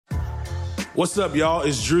What's up, y'all?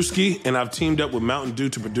 It's Drewski, and I've teamed up with Mountain Dew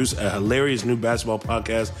to produce a hilarious new basketball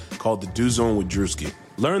podcast called The Dew Zone with Drewski.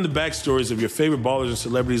 Learn the backstories of your favorite ballers and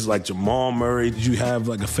celebrities like Jamal Murray. Did you have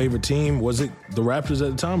like a favorite team? Was it the Raptors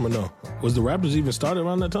at the time or no? Was the Raptors even started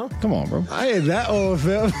around that time? Come on, bro. I ain't that old,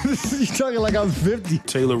 fam. You talking like I'm 50.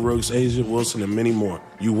 Taylor Rooks, Asia Wilson, and many more.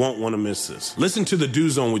 You won't want to miss this. Listen to The Dew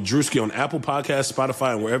Zone with Drewski on Apple Podcasts,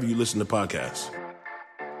 Spotify, and wherever you listen to podcasts.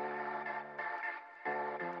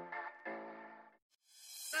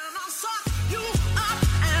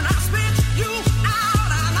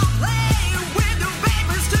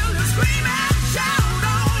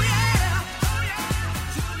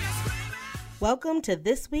 Welcome to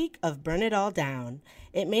this week of Burn It All Down.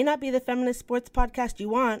 It may not be the feminist sports podcast you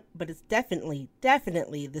want, but it's definitely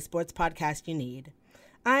the sports podcast you need.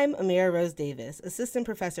 I'm Amira Rose Davis, Assistant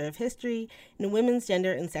Professor of History and Women's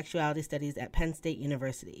Gender and Sexuality Studies at Penn State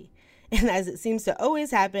University. And as it seems to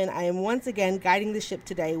always happen, I am once again guiding the ship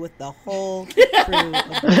today with the whole crew.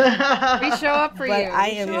 We show up for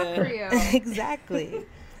you. Exactly.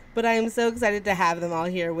 But I am so excited to have them all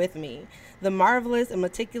here with me. The marvelous and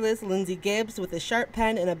meticulous Lindsay Gibbs with a sharp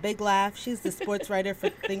pen and a big laugh. She's the sports writer for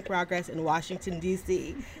Think Progress in Washington,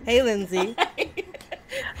 D.C. Hey, Lindsay.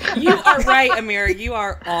 You are right, Amira. You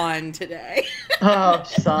are on today. Oh,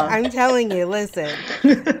 son. I'm telling you, listen.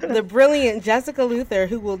 The brilliant Jessica Luther,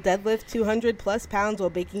 who will deadlift 200 plus pounds while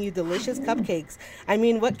baking you delicious cupcakes. I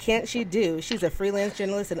mean, what can't she do? She's a freelance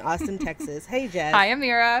journalist in Austin, Texas. Hey, Jess. Hi,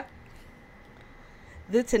 Amira.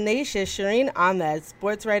 The tenacious Shireen Ahmed,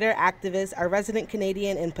 sports writer, activist, our resident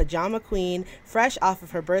Canadian and pajama queen, fresh off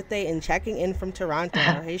of her birthday and checking in from Toronto.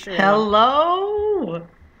 Hey, Shireen. Hello.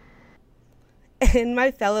 And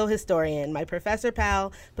my fellow historian, my professor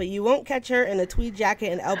pal, but you won't catch her in a tweed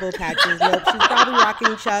jacket and elbow patches. Nope, she's probably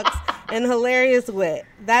rocking chucks and hilarious wit.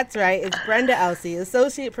 That's right, it's Brenda Elsey,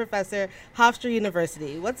 Associate Professor, Hofstra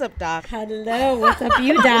University. What's up, Doc? Hello, what's up,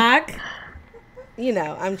 you, Doc? You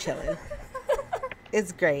know, I'm chilling.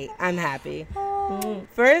 It's great. I'm happy.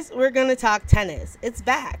 First, we're going to talk tennis. It's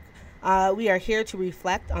back. We are here to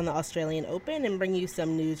reflect on the Australian Open and bring you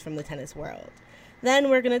some news from the tennis world. Then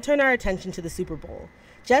we're going to turn our attention to the Super Bowl.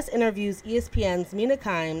 Jess interviews ESPN's Mina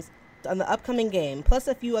Kimes on the upcoming game, plus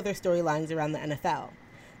a few other storylines around the NFL.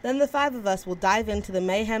 Then the five of us will dive into the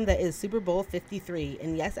mayhem that is Super Bowl 53.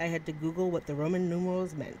 And yes, I had to Google what the Roman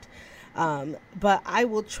numerals meant. But I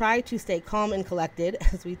will try to stay calm and collected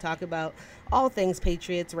as we talk about all things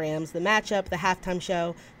Patriots, Rams, the matchup, the halftime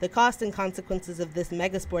show, the cost and consequences of this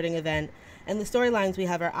mega sporting event, and the storylines we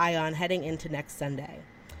have our eye on heading into next Sunday.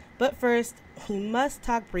 But first, we must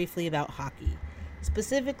talk briefly about hockey,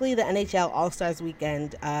 specifically the NHL All-Stars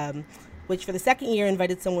Weekend, which for the second year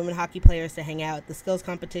invited some women hockey players to hang out at the skills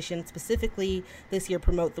competition, specifically this year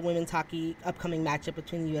promote the women's hockey upcoming matchup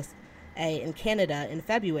between the USA and Canada in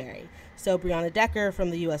February. So Brianna Decker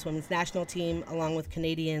from the U.S. Women's National Team, along with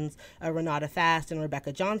Canadians Renata Fast and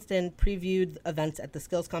Rebecca Johnston, previewed events at the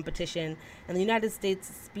skills competition, and the United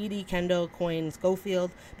States' Speedy Kendall Coyne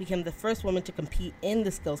Schofield became the first woman to compete in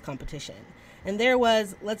the skills competition. And there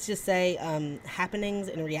was, let's just say, happenings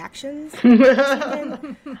and reactions.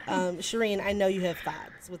 Shireen, I know you have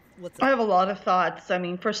thoughts. What's up? I have a lot of thoughts. I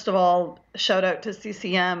mean, first of all, shout out to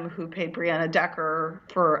CCM, who paid Brianna Decker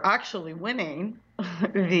for actually winning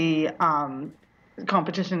the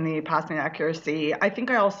competition, the passing accuracy. I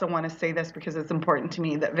think I also want to say this because it's important to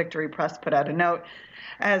me that Victory Press put out a note.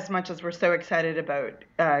 As much as we're so excited about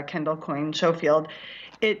Kendall Coyne Schofield,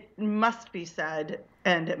 it must be said,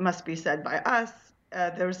 and it must be said by us,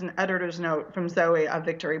 there was an editor's note from Zoe of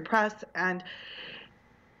Victory Press, and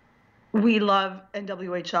we love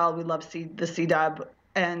NWHL, we love the C-Dub,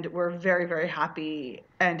 and we're very, very happy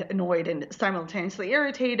and annoyed and simultaneously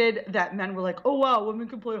irritated that men were like, oh, wow, women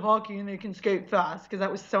can play hockey and they can skate fast, because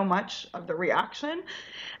that was so much of the reaction.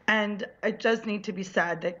 And it does need to be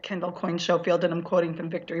said that Kendall Coyne Schofield, and I'm quoting from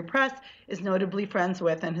Victory Press, is notably friends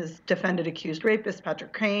with and has defended accused rapist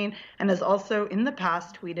Patrick Crane, and has also in the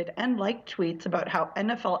past tweeted and liked tweets about how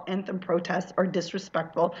NFL anthem protests are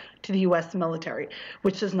disrespectful to the U.S. military,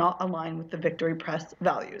 which does not align with the Victory Press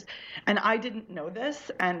values. And I didn't know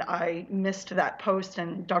this, and I missed that post,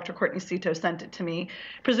 and Dr. Courtney Cito sent it to me,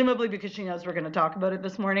 presumably because she knows we're going to talk about it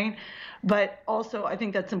this morning. But also, I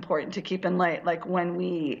think that's important to keep in light. Like, when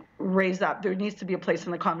we raise up, there needs to be a place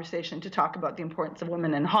in the conversation to talk about the importance of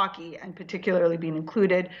women in hockey, and particularly being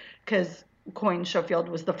included, because Coyne Schofield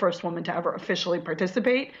was the first woman to ever officially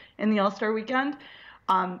participate in the All-Star Weekend.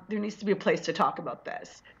 There needs to be a place to talk about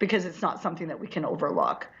this, because it's not something that we can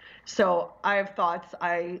overlook. So I have thoughts.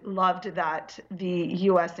 I loved that the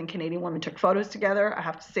U.S. and Canadian women took photos together. I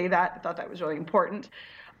have to say that. I thought that was really important.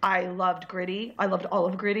 I loved Gritty. I loved all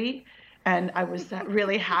of Gritty. And I was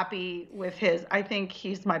really happy with his. I think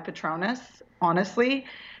he's my Patronus, honestly,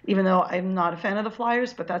 even though I'm not a fan of the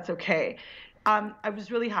Flyers, but that's okay. I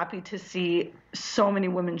was really happy to see so many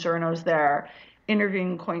women journos there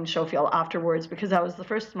interviewing Coyne Schofield afterwards, because that was the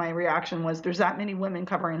first, my reaction was, there's that many women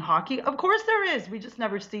covering hockey? Of course there is. We just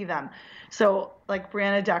never see them. So like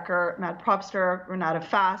Brianna Decker, Matt Propster, Renata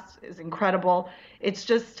Fast is incredible.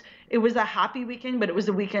 It was a happy weekend, but it was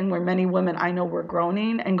a weekend where many women I know were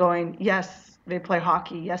groaning and going, yes, they play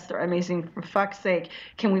hockey. Yes, they're amazing. For fuck's sake,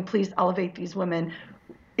 can we please elevate these women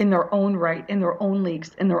in their own right, in their own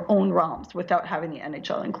leagues, in their own realms, without having the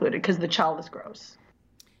NHL included, because the child is gross.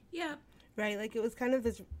 Yeah. Right, like it was kind of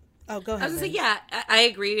this. Oh, go ahead. I was going to say, yeah, I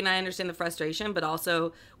agree, and I understand the frustration, but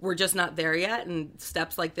also we're just not there yet, and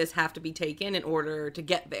steps like this have to be taken in order to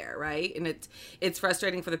get there, right? And it's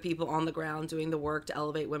frustrating for the people on the ground doing the work to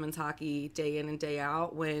elevate women's hockey day in and day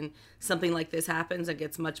out when something like this happens and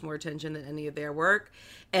gets much more attention than any of their work.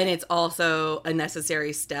 And it's also a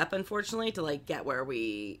necessary step, unfortunately, to like get where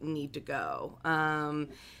we need to go.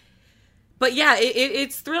 But yeah,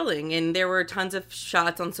 it's thrilling. And there were tons of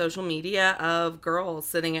shots on social media of girls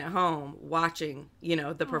sitting at home watching,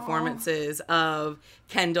 the performances of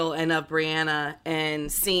Kendall and of Brianna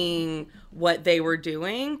and seeing what they were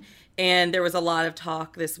doing. And there was a lot of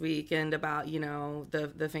talk this weekend about,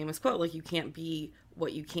 the famous quote, like, you can't be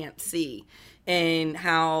what you can't see. And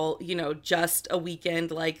how, just a weekend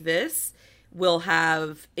like this will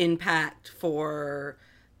have impact for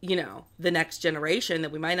the next generation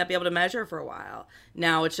that we might not be able to measure for a while.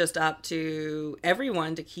 Now it's just up to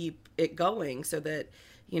everyone to keep it going so that,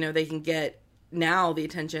 they can get now the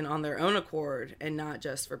attention on their own accord and not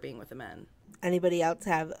just for being with the men. Anybody else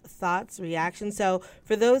have thoughts, reactions? So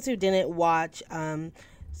for those who didn't watch,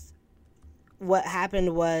 what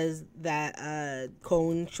happened was that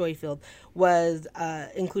Coyne Schofield was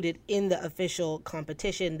included in the official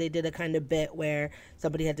competition. They did a kind of bit where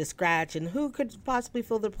somebody had to scratch and who could possibly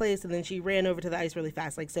fill their place, and then she ran over to the ice really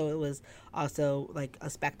fast. Like, so it was also like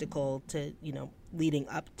a spectacle to, leading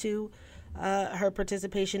up to her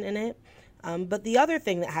participation in it. But the other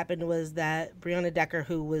thing that happened was that Brianna Decker,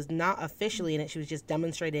 who was not officially in it, she was just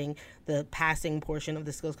demonstrating the passing portion of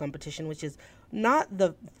the skills competition, which is not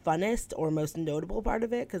the funnest or most notable part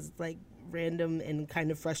of it because it's like random and kind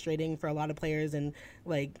of frustrating for a lot of players and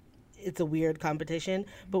like it's a weird competition.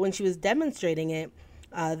 But when she was demonstrating it,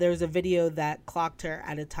 there was a video that clocked her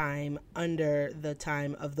at a time under the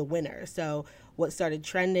time of the winner. So what started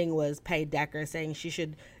trending was Paige Decker saying she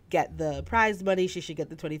should get the prize money, she should get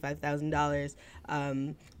the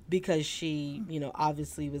 $25,000 because she,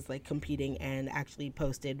 obviously was like competing and actually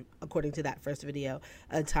posted, according to that first video,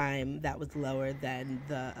 a time that was lower than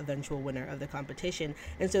the eventual winner of the competition.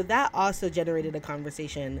 And so that also generated a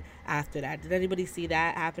conversation after that. Did anybody see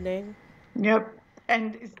that happening? Yep.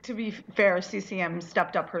 And to be fair, CCM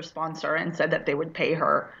stepped up her sponsor and said that they would pay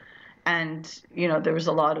her. And, there was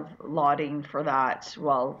a lot of lauding for that.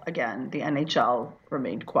 Well, again, the NHL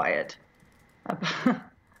remained quiet.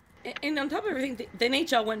 And on top of everything, the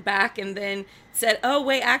NHL went back and then said, oh,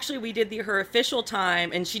 wait, actually, we did her official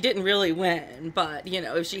time, and she didn't really win. But,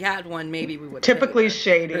 if she had won, maybe we would have Typically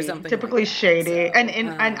shady. Typically shady. So,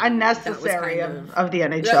 and unnecessary of the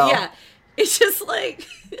NHL. Yeah. It's just like,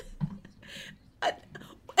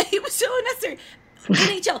 it was so unnecessary.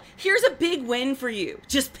 NHL, here's a big win for you.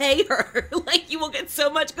 Just pay her. Like, you will get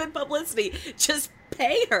so much good publicity. Just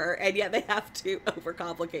pay her. And yet they have to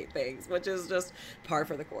overcomplicate things, which is just par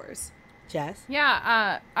for the course. Jess?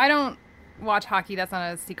 Yeah, I don't watch hockey. That's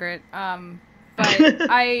not a secret.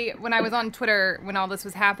 But when I was on Twitter, when all this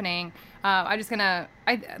was happening,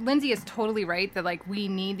 Lindsay is totally right that, like, we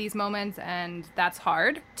need these moments, and that's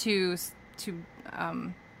hard to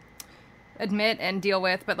admit and deal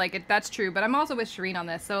with, but like that's true. But I'm also with Shireen on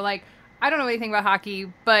this. So like, I don't know anything about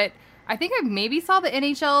hockey, but I think I maybe saw the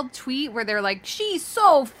NHL tweet where they're like, she's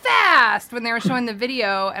so fast when they were showing the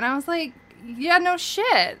video. And I was like, yeah, no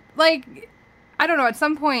shit. Like, I don't know. At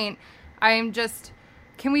some point, this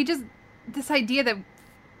idea that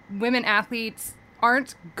women athletes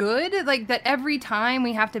aren't good, like that every time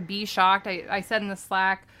we have to be shocked. I said in the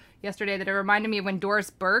Slack yesterday that it reminded me of when Doris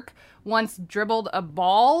Burke once dribbled a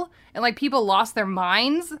ball and like people lost their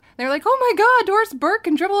minds. They're like, oh my God, Doris Burke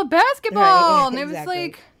can dribble a basketball. Right, and it was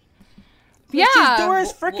like, yeah. She's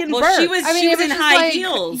Doris freaking Burke. She was in high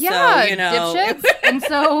heels. Yeah, so, dipshits. And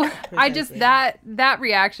so I just, that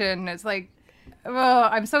reaction is like, oh,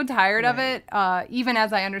 I'm so tired of it. Even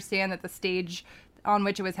as I understand that the stage on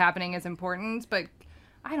which it was happening is important, but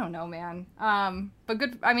I don't know, man. But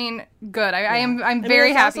good. I mean, good. I'm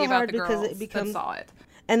very happy about the girls that saw it.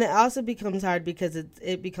 And it also becomes hard because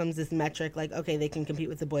it becomes this metric like, okay, they can compete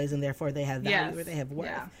with the boys and therefore they have value or they have worth.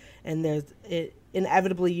 Yeah. And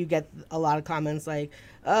inevitably you get a lot of comments like,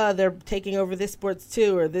 they're taking over this sports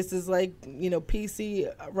too, or this is like, PC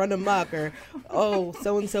run amok, or, oh,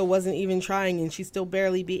 so-and-so wasn't even trying and she still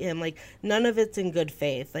barely beat him. Like, none of it's in good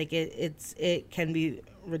faith. Like, it can be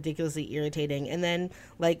ridiculously irritating. And then,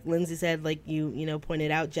 like Lindsay said, like you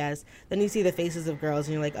pointed out, Jess, then you see the faces of girls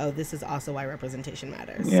and you're like, oh, this is also why representation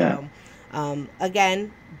matters. Yeah. So,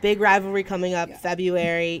 again, big rivalry coming up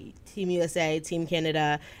February, Team USA, Team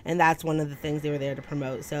Canada, and that's one of the things they were there to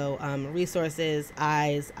promote. So resources,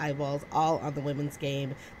 eyes, eyeballs, all on the women's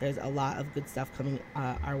game. There's a lot of good stuff coming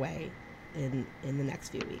our way in the next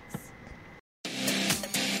few weeks.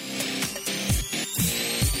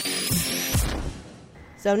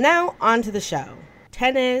 So now on to the show.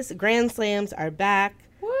 Tennis, Grand Slams are back.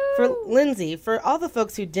 For Lindsay, for all the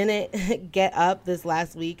folks who didn't get up this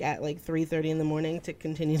last week at like 3:30 in the morning to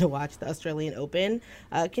continue to watch the Australian Open,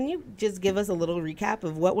 can you just give us a little recap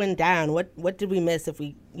of what went down? What did we miss if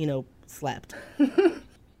we, slept?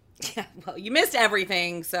 Yeah, well, you missed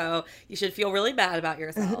everything, so you should feel really bad about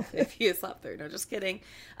yourself if you slept through. No, just kidding.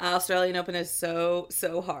 Australian Open is so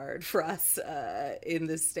hard for us in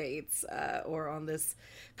the States or on this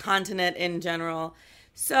continent in general.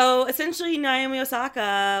 So essentially, Naomi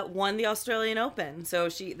Osaka won the Australian Open. So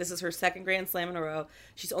this is her second Grand Slam in a row.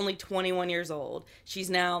 She's only 21 years old. She's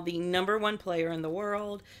now the number one player in the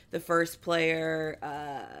world, the first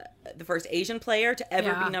Asian player to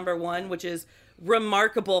ever be number one, which is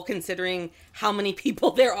remarkable considering how many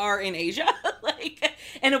people there are in Asia.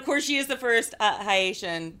 And of course, she is the first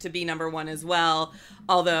Haitian to be number one as well.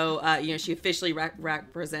 Although, she officially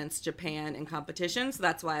represents Japan in competition, so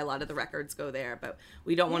that's why a lot of the records go there. But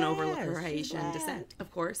we don't want to overlook her Haitian descent,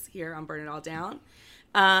 of course, here on Burn It All Down.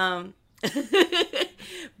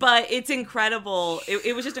 But it's incredible.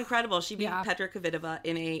 It was just incredible. She beat Petra Kvitova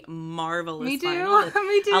in a marvelous final.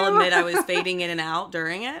 Me too. I'll admit I was fading in and out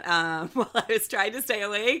during it while I was trying to stay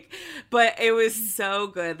awake. But it was so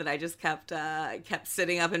good that I just kept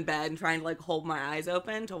sitting up in bed and trying to hold my eyes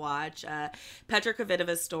open to watch. Petra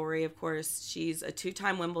Kvitova's story, of course, she's a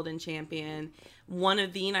 2-time Wimbledon champion, one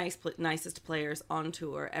of the nicest players on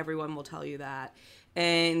tour. Everyone will tell you that.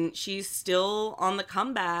 And she's still on the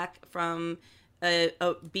comeback from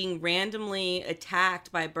being randomly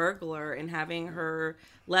attacked by a burglar and having her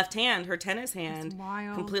left hand, her tennis hand,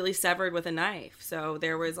 completely severed with a knife. So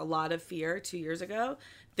there was a lot of fear 2 years ago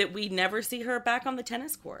that we'd never see her back on the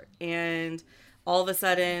tennis court. And all of a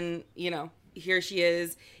sudden, here she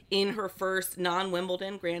is in her first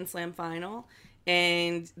non-Wimbledon Grand Slam final.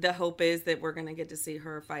 And the hope is that we're going to get to see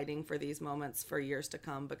her fighting for these moments for years to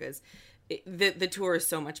come, because the tour is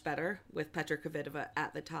so much better with Petra Kvitova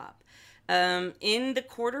at the top. In the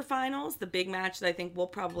quarterfinals, the big match that I think we'll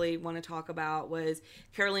probably want to talk about was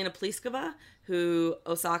Karolina Pliskova, who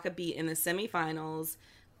Osaka beat in the semifinals.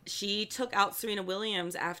 She took out Serena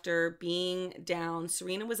Williams after being down.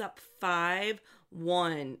 Serena was up 5-1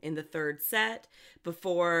 in the third set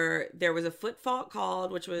before there was a foot fault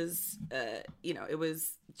called, which was,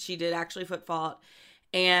 she did actually foot fault.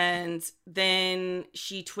 And then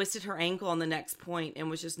she twisted her ankle on the next point and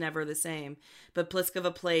was just never the same. But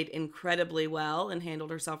Pliskova played incredibly well and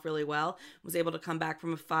handled herself really well, was able to come back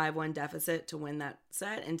from a 5-1 deficit to win that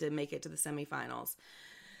set and to make it to the semifinals.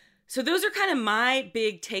 So those are kind of my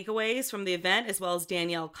big takeaways from the event, as well as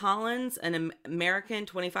Danielle Collins, an American,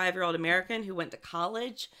 25-year-old American who went to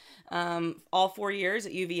college all 4 years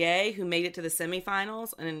at UVA, who made it to the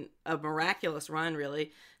semifinals, and a miraculous run,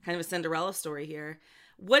 really. Kind of a Cinderella story here.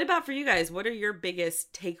 What about for you guys? What are your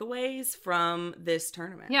biggest takeaways from this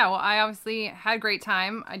tournament? Yeah, well, I obviously had a great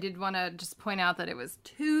time. I did want to just point out that it was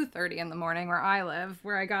 2:30 in the morning where I live,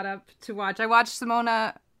 where I got up to watch. I watched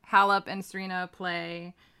Simona Halep and Serena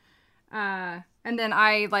play. And then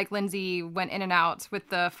I, like Lindsay, went in and out with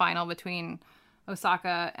the final between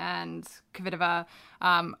Osaka and Kvitova.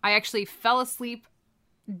 I actually fell asleep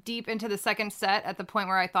deep into the second set at the point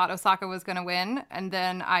where I thought Osaka was going to win. And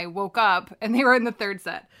then I woke up and they were in the third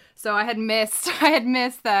set. So I had missed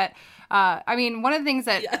that. One of the things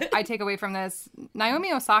that I take away from this,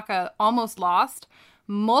 Naomi Osaka almost lost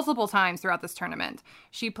multiple times throughout this tournament.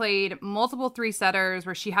 She played multiple 3-setters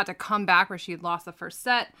where she had to come back, where she had lost the first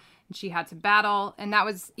set. She had to battle, and that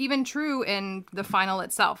was even true in the final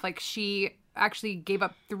itself. She actually gave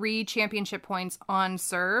up 3 championship points on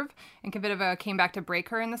serve, and Kvitova came back to break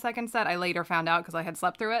her in the second set. I later found out because I had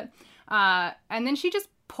slept through it. And then she just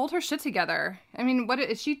pulled her shit together. What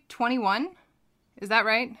is she, 21? Is that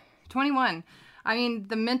right? 21.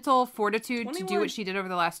 The mental fortitude 21. To do what she did over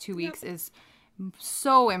the last 2 weeks is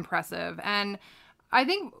so impressive. And I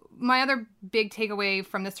think my other big takeaway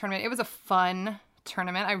from this tournament, it was a fun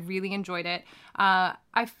tournament. I really enjoyed it.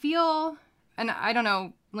 I feel, and I don't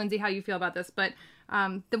know, Lindsay, how you feel about this, but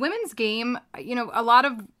the women's game, a lot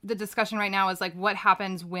of the discussion right now is like what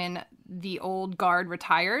happens when the old guard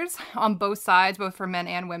retires on both sides, both for men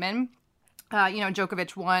and women.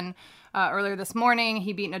 Djokovic won earlier this morning.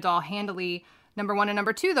 He beat Nadal handily. Number 1 and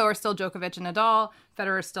number 2, though, are still Djokovic and Nadal.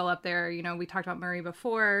 Federer's still up there. We talked about Murray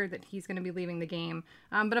before, that he's going to be leaving the game.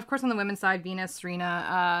 But of course, on the women's side, Venus,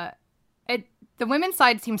 Serena, the women's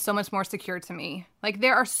side seems so much more secure to me. Like,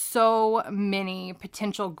 there are so many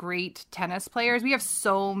potential great tennis players. We have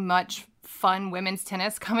so much fun women's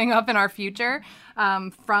tennis coming up in our future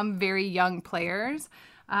from very young players.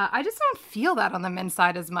 I just don't feel that on the men's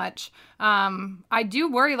side as much. I do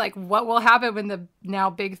worry, like, what will happen when the now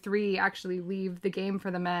big three actually leave the game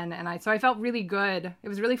for the men. And so I felt really good. It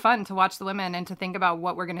was really fun to watch the women and to think about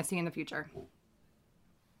what we're going to see in the future.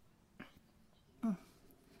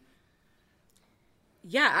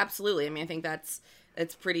 Yeah, absolutely. I mean, I think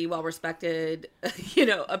it's pretty well respected,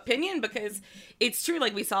 opinion, because it's true.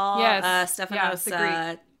 Like, we saw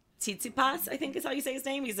Stefanos Tsitsipas, I think is how you say his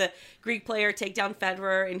name. He's a Greek player, take down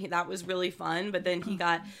Federer, and that was really fun. But then he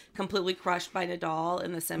got completely crushed by Nadal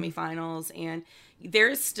in the semifinals. And there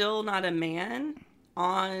is still not a man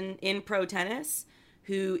in pro tennis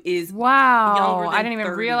who is younger than I didn't even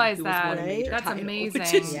 30 realize who that. has won a major That's title, amazing.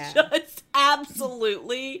 which is just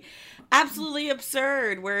absolutely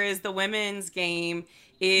absurd. Whereas the women's game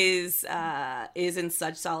is in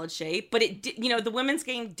such solid shape, but the women's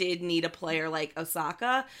game did need a player like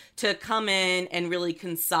Osaka to come in and really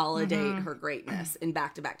consolidate her greatness in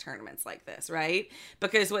back-to-back tournaments like this, right?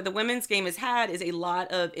 Because what the women's game has had is a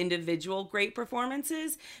lot of individual great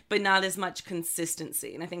performances, but not as much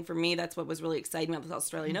consistency. And I think for me, that's what was really exciting about the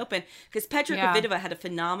Australian Open, because Petra Kvitova had a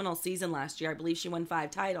phenomenal season last year. I believe she won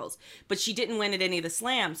 5 titles, but she didn't win at any of the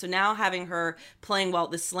slams. So now having her playing well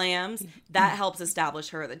at the slams, that helps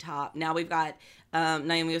establish her at the top. Now we've got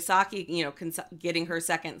Naomi Osaka, getting her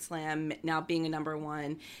second slam, now being a number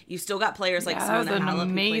 1. You've still got players like Simona Halep,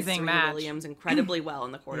 who played Serena Williams incredibly well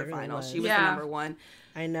in the quarterfinals. She was the number 1.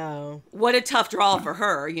 I know. What a tough draw for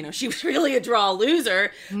her. She was really a draw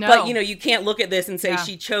loser. No. But, you can't look at this and say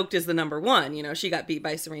she choked as the number 1. She got beat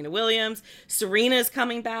by Serena Williams. Serena's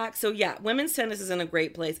coming back. So, yeah, women's tennis is in a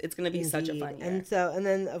great place. It's going to be such a fun year. And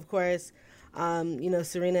then, of course,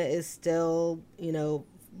 Serena is still,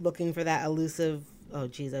 looking for that elusive,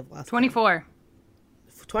 I've lost 24.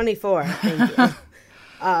 Count. 24, thank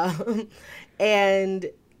you.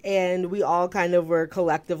 And we all kind of were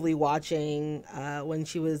collectively watching when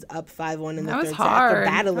she was up 5-1 in the third set.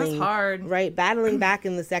 Battling, that was hard. Right, battling back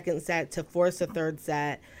in the second set to force a third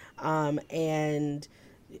set, and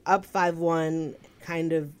up 5-1,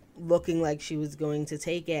 kind of looking like she was going to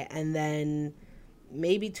take it, and then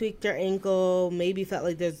maybe tweaked her ankle, maybe felt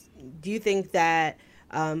like do you think that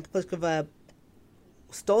Pliskova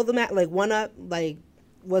stole the match, like one up? Like,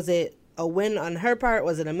 was it a win on her part?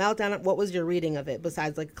 Was it a meltdown? What was your reading of it,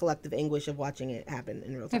 besides like collective anguish of watching it happen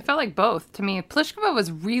in real time? It felt like both to me. Pliskova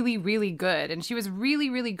was really, really good, and she was really,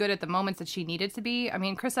 really good at the moments that she needed to be. I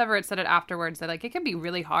mean, Chris Everett said it afterwards that like it can be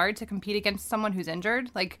really hard to compete against someone who's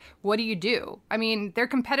injured. Like, what do you do? I mean, they're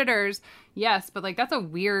competitors, yes, but like that's a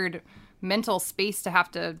weird mental space to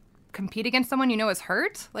have to compete against someone is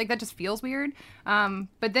hurt. Like, that just feels weird.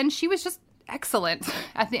 But then she was just excellent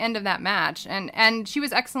at the end of that match, and she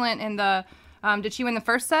was excellent in the did she win the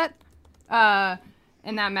first set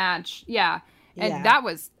in that match? And that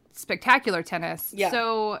was spectacular tennis.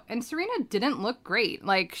 So, and Serena didn't look great.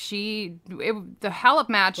 Like, the Halep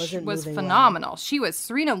match was phenomenal. Well.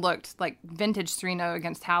 Serena looked like vintage Serena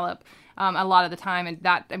against Halep a lot of the time, and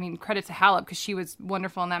that, I mean, credit to Halep, because she was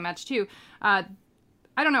wonderful in that match too.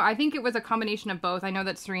 I don't know. I think it was a combination of both. I know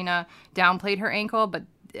that Serena downplayed her ankle, but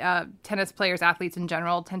tennis players, athletes in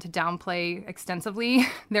general, tend to downplay extensively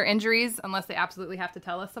their injuries unless they absolutely have to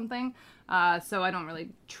tell us something. So I don't really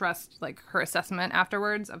trust like her assessment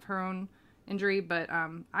afterwards of her own injury. But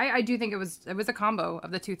I do think it was a combo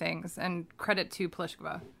of the two things, and credit to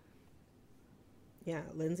Pliskova. Yeah,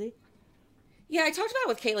 Lindsay? Yeah, I talked about it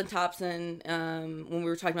with Caitlin Thompson when we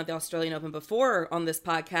were talking about the Australian Open before on this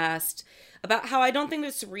podcast, about how I don't think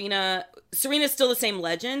that Serena's still the same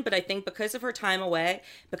legend, but I think because of her time away,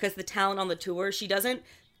 because the talent on the tour, she doesn't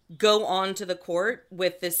go onto the court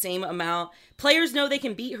with the same amount, players know they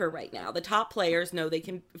can beat her right now. The top players know they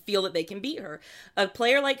can feel that they can beat her. A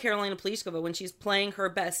player like Karolina Pliskova, when she's playing her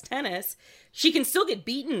best tennis, she can still get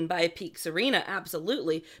beaten by a peak Serena,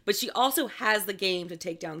 absolutely, but she also has the game to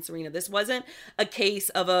take down Serena. This wasn't a case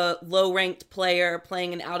of a low-ranked player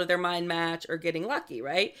playing an out-of-their-mind match or getting lucky,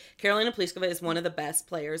 right? Karolina Pliskova is one of the best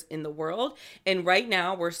players in the world, and right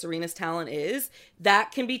now, where Serena's talent is,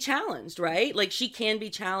 that can be challenged, right? Like, she can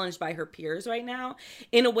be challenged by her peers right now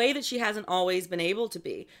in a way that she hasn't always been able to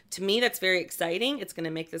be. To me, that's very exciting. It's going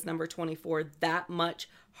to make this number 24 that much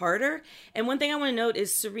harder. And one thing I want to note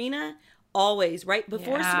is Serena always, right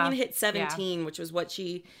before Serena hit 17, which was what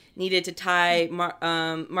she needed to tie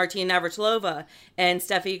Martina Navratilova and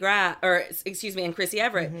and Chrissy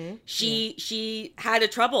Everett. She had a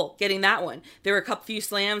trouble getting that one. There were a few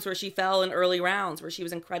slams where she fell in early rounds where she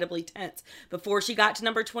was incredibly tense. Before she got to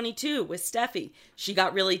number 22 with Steffi, she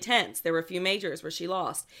got really tense. There were a few majors where she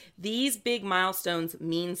lost. These big milestones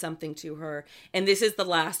mean something to her, and this is the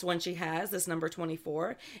last one she has, this number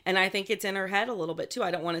 24, and I think it's in her head a little bit too.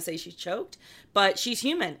 I don't want to say she's choked, but she's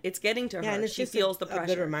human. It's getting to her. And she feels the pressure. A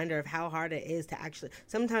good reminder of how hard it is to actually.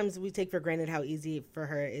 Sometimes we take for granted how easy for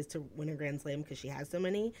her is to win a Grand Slam because she has so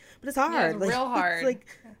many, but it's hard. Yeah, it's real hard.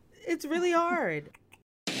 It's really hard.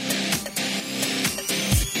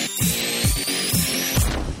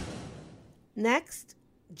 Next,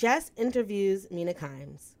 Jess interviews Mina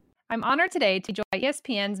Kimes. I'm honored today to join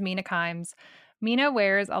ESPN's Mina Kimes. Mina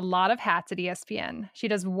wears a lot of hats at ESPN. She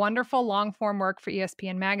does wonderful long-form work for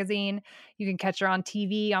ESPN Magazine. You can catch her on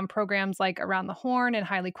TV on programs like Around the Horn and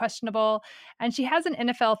Highly Questionable. And she has an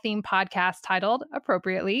NFL-themed podcast titled,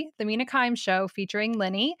 appropriately, The Mina Kimes Show, featuring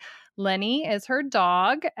Lenny. Lenny is her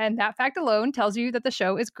dog, and that fact alone tells you that the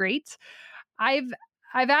show is great.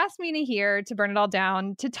 I've asked Mina here to burn it all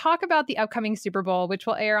down to talk about the upcoming Super Bowl, which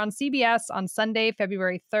will air on CBS on Sunday,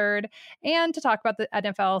 February 3rd, and to talk about the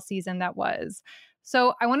NFL season that was.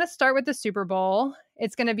 So I want to start with the Super Bowl.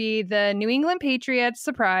 It's going to be the New England Patriots,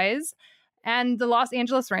 surprise, and the Los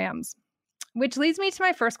Angeles Rams, which leads me to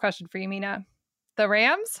my first question for you, Mina. The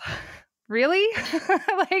Rams? Really?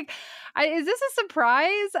 Is this a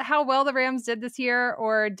surprise how well the Rams did this year,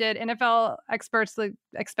 or did NFL experts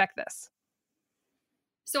expect this?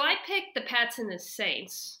 So I picked the Pats and the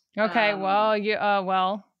Saints. Okay,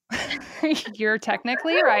 you're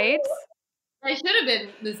technically right. I should have been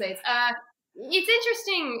the Saints. It's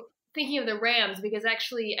interesting thinking of the Rams because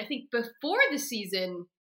actually I think before the season,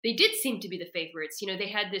 they did seem to be the favorites. You know, they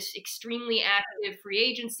had this extremely active free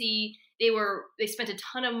agency. They spent a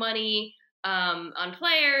ton of money on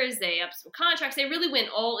players. They upped some contracts. They really went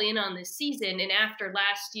all in on this season. And after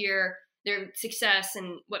last year, their success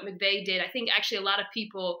and what McVay did, I think actually a lot of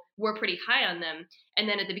people were pretty high on them. And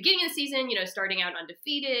then at the beginning of the season, starting out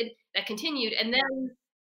undefeated, that continued. And then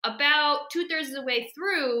about 2/3 of the way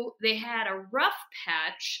through, they had a rough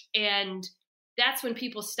patch, and that's when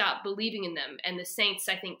people stopped believing in them. And the Saints,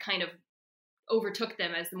 I think, kind of overtook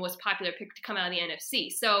them as the most popular pick to come out of the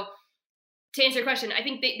NFC. So to answer your question, I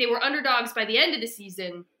think they were underdogs by the end of the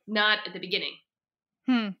season, not at the beginning.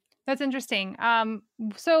 That's interesting.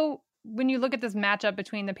 So when you look at this matchup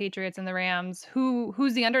between the Patriots and the Rams,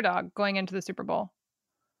 who's the underdog going into the Super Bowl?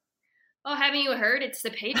 Oh, haven't you heard? It's the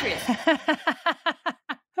Patriots.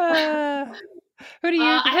 Who do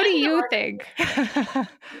you think? Yeah,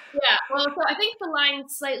 well, so I think the line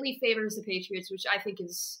slightly favors the Patriots, which I think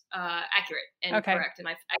is accurate and correct. And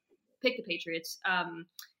I picked the Patriots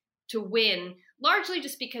to win, largely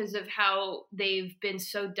just because of how they've been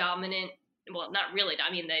so dominant. Well, not really.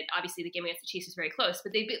 I mean, obviously the game against the Chiefs is very close,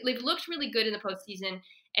 but they've looked really good in the postseason,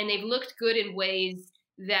 and they've looked good in ways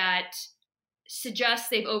that suggest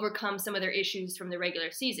they've overcome some of their issues from the regular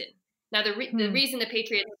season. Now, the reason the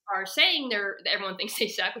Patriots are saying that everyone thinks they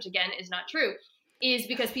suck, which again is not true, is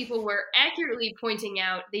because people were accurately pointing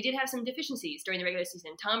out they did have some deficiencies during the regular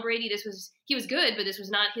season. Tom Brady, he was good, but this was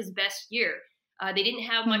not his best year. They didn't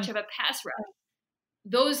have much of a pass rush.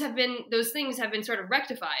 Those things have been sort of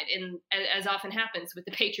rectified, as often happens with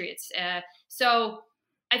the Patriots. So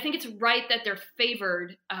I think it's right that they're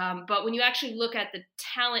favored. But when you actually look at the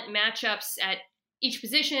talent matchups at each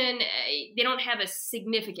position, they don't have a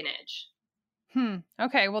significant edge.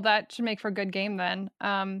 Okay, well, that should make for a good game then.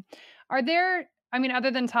 Are there, other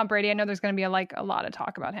than Tom Brady, I know there's going to be a lot of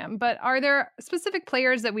talk about him, but are there specific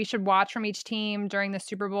players that we should watch from each team during the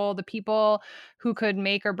Super Bowl, the people who could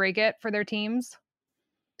make or break it for their teams?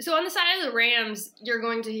 So on the side of the Rams, you're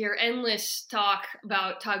going to hear endless talk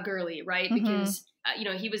about Todd Gurley, right? Because,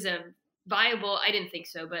 he was a viable, I didn't think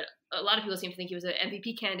so, but a lot of people seem to think he was an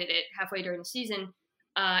MVP candidate halfway during the season.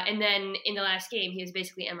 And then in the last game, he was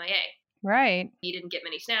basically MIA. Right. He didn't get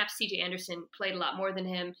many snaps. CJ Anderson played a lot more than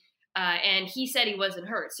him. And he said he wasn't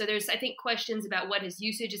hurt. So there's, I think, questions about what his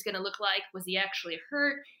usage is going to look like. Was he actually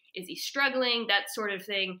hurt? Is he struggling? That sort of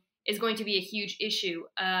thing is going to be a huge issue.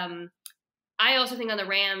 I also think on the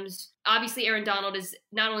Rams, obviously Aaron Donald is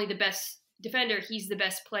not only the best defender, he's the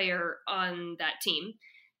best player on that team.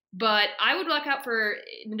 But I would look out for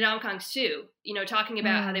Ndamukong Suh, talking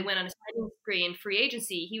about how they went on a signing spree in free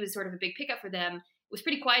agency. He was sort of a big pickup for them. It was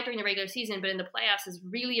pretty quiet during the regular season, but in the playoffs has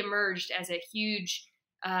really emerged as a huge,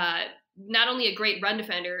 not only a great run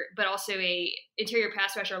defender, but also a interior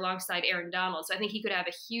pass rusher alongside Aaron Donald. So I think he could have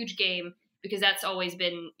a huge game because that's always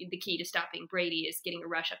been the key to stopping Brady is getting a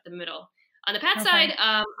rush up the middle. On the Pats side,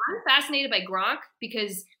 I'm fascinated by Gronk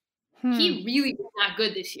because he really was not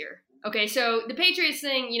good this year. Okay, so the Patriots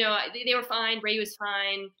thing, they were fine. Brady was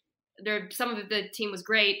fine. Some of the team was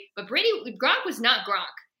great, but Gronk was not Gronk.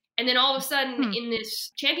 And then all of a sudden in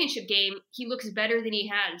this championship game, he looks better than he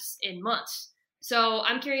has in months. So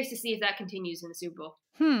I'm curious to see if that continues in the Super Bowl.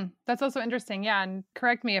 That's also interesting. Yeah, and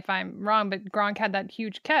correct me if I'm wrong, but Gronk had that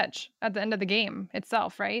huge catch at the end of the game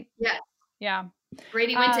itself, right? Yeah. Yeah.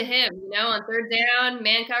 Brady went to him, on third down,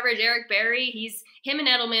 man coverage, Eric Berry. Him and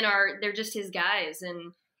Edelman they're just his guys,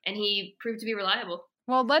 and he proved to be reliable.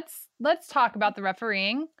 Well, let's talk about the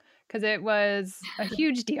refereeing because it was a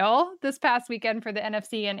huge deal this past weekend for the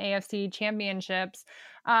NFC and AFC championships.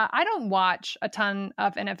 I don't watch a ton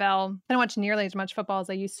of NFL. I don't watch nearly as much football as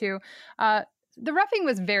I used to. The reffing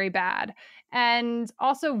was very bad and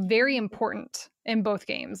also very important in both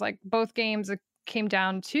games. Like both games, it came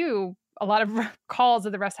down to a lot of calls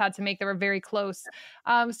that the refs had to make that were very close.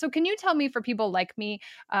 So can you tell me, for people like me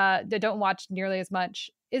that don't watch nearly as much,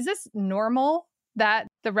 is this normal that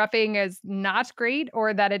the reffing is not great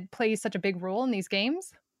or that it plays such a big role in these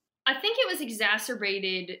games? I think it was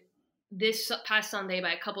exacerbated this past Sunday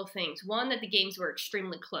by a couple of things. One, that the games were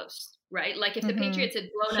extremely close, right? Like if the Patriots had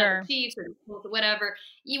blown out the Chiefs or whatever,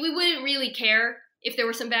 we wouldn't really care if there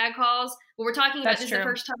were some bad calls. But we're talking about this is the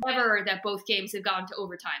first time ever that both games have gone to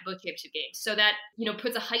overtime, both championship games. So that,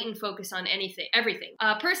 puts a heightened focus on everything.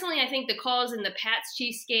 Personally, I think the calls in the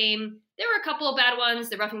Pats-Chiefs game, there were a couple of bad ones.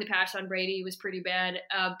 The roughing the pass on Brady was pretty bad.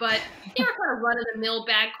 But they were kind of run-of-the-mill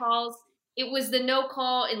bad calls. It was the no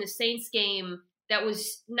call in the Saints game that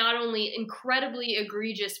was not only incredibly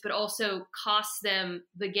egregious, but also cost them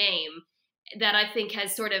the game, that I think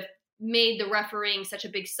has sort of made the refereeing such a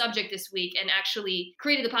big subject this week and actually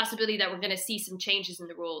created the possibility that we're going to see some changes in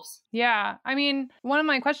the rules. Yeah. I mean, one of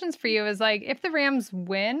my questions for you is if the Rams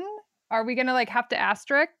win, are we going to have to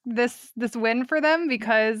asterisk this win for them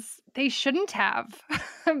because they shouldn't have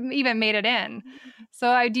even made it in?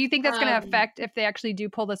 So do you think that's going to affect if they actually do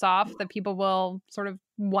pull this off, that people will sort of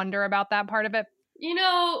wonder about that part of it?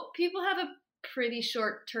 People have a pretty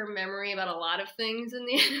short-term memory about a lot of things in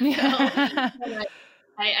the NFL.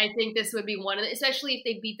 I think this would be one of them, especially if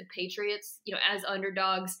they beat the Patriots, as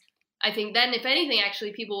underdogs. I think then, if anything,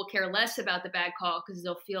 actually, people will care less about the bad call because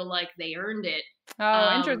they'll feel like they earned it.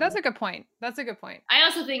 Oh, interesting. That's a good point. I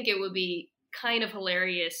also think it would be kind of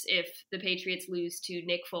hilarious if the Patriots lose to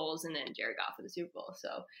Nick Foles and then Jared Goff in the Super Bowl.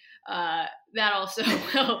 So that also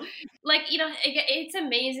will, it's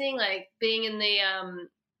amazing, being in the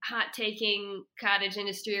hot taking cottage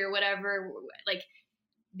industry or whatever,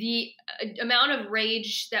 the amount of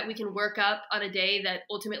rage that we can work up on a day that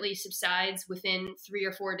ultimately subsides within 3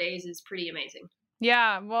 or 4 days is pretty amazing.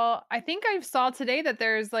 Yeah, well, I think I saw today that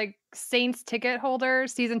there's Saints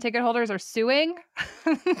season ticket holders are suing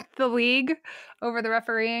the league over the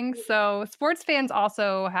refereeing. So sports fans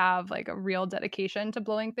also have a real dedication to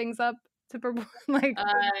blowing things up. Yeah,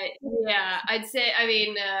 I'd say,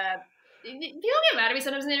 people get mad at me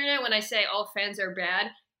sometimes on the internet when I say all fans are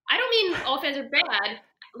bad. I don't mean all fans are bad.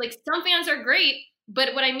 Some fans are great,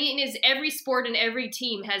 but what I mean is every sport and every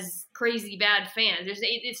team has crazy bad fans.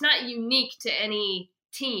 It's not unique to any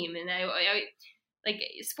team. And I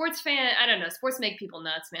sports fan, I don't know, sports make people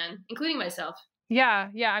nuts, man, including myself. Yeah.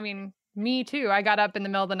 I mean, me too. I got up in the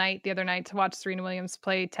middle of the night the other night to watch Serena Williams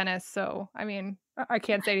play tennis. So, I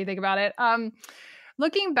can't say anything about it.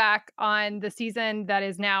 Looking back on the season that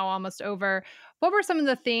is now almost over, what were some of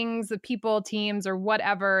the things, the people, teams, or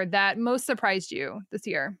whatever that most surprised you this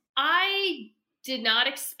year? I did not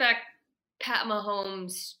expect Pat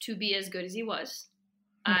Mahomes to be as good as he was.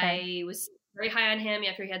 Okay. I was very high on him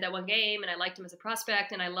after he had that one game, and I liked him as a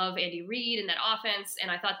prospect, and I love Andy Reid and that offense, and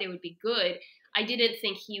I thought they would be good. I didn't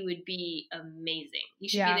think he would be amazing. He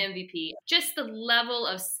should be the MVP. Just the level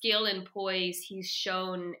of skill and poise he's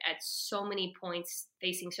shown at so many points,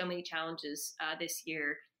 facing so many challenges this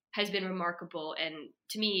year, has been remarkable. And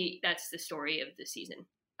to me, that's the story of the season.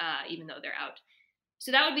 even though they're out.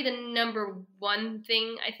 So that would be the number one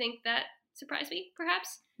thing I think that surprised me,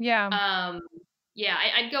 perhaps. Yeah.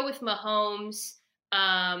 I'd go with Mahomes.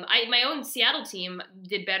 My own Seattle team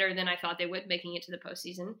did better than I thought they would, making it to the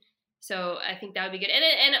postseason. So I think that would be good.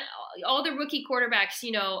 And all the rookie quarterbacks,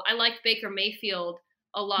 I liked Baker Mayfield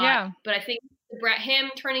a lot, but I think him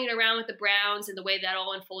turning it around with the Browns and the way that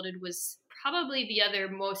all unfolded was probably the other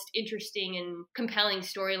most interesting and compelling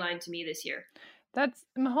storyline to me this year.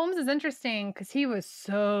 Mahomes is interesting because he was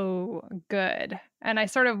so good. And I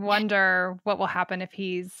sort of wonder what will happen if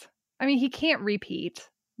he can't repeat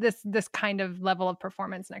this kind of level of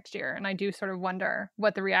performance next year. And I do sort of wonder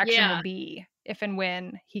what the reaction will be if and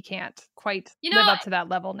when he can't quite live up to that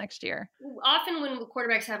level next year. Often when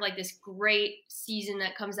quarterbacks have like this great season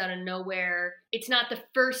that comes out of nowhere, it's not the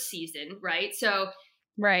first season, right? So,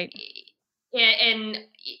 right. And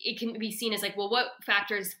it can be seen as like, well, what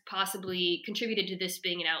factors possibly contributed to this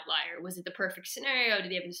being an outlier? Was it the perfect scenario?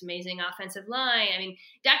 Did they have this amazing offensive line? I mean,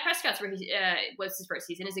 Dak Prescott's was his first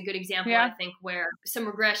season is a good example, I think, where some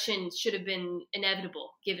regression should have been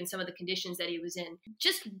inevitable given some of the conditions that he was in.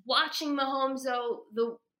 Just watching Mahomes,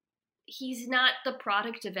 though, he's not the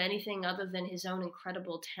product of anything other than his own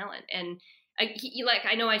incredible talent. And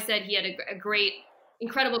I know I said he had a great,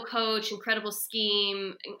 incredible coach, incredible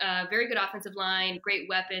scheme, very good offensive line, great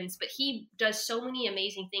weapons, but he does so many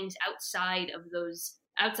amazing things outside of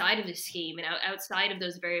his scheme and outside of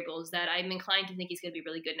those variables that I'm inclined to think he's going to be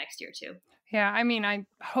really good next year too. Yeah, I mean, I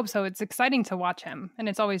hope so. It's exciting to watch him, and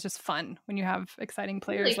it's always just fun when you have exciting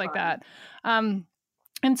players really like that. And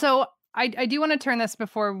so I do want to turn this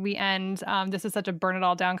before we end. This is such a burn it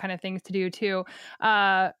all down kind of thing to do too.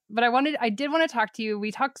 But I did want to talk to you.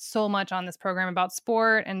 We talk so much on this program about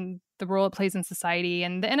sport and the role it plays in society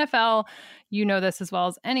and the NFL. You know this as well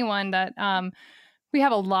as anyone that we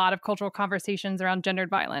have a lot of cultural conversations around gendered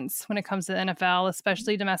violence when it comes to the NFL,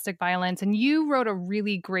 especially domestic violence. And you wrote a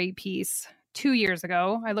really great piece 2 years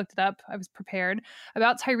ago. I looked it up. I was prepared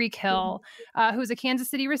about Tyreek Hill, who's a Kansas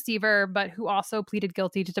City receiver, but who also pleaded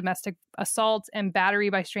guilty to domestic assault and battery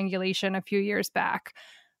by strangulation a few years back.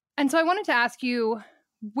 And so I wanted to ask you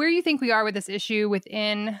where you think we are with this issue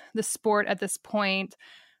within the sport at this point.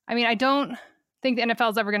 I mean, I don't think the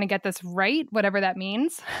NFL is ever going to get this right, whatever that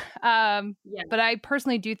means. But I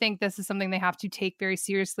personally do think this is something they have to take very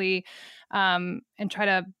seriously and try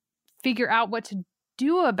to figure out what to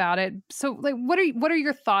do about it. So like, what are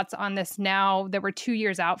your thoughts on this now that we're 2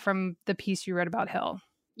 years out from the piece you wrote about Hill?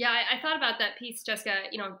 Yeah, I thought about that piece, Jessica,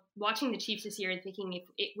 watching the Chiefs this year and thinking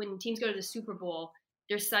when teams go to the Super Bowl,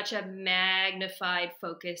 there's such a magnified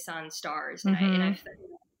focus on stars. Mm-hmm. And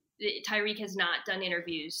Tyreek has not done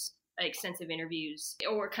extensive interviews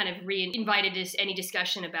or kind of invited any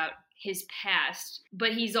discussion about his past,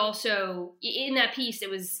 but he's also in that piece. It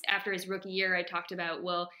was after his rookie year. I talked about,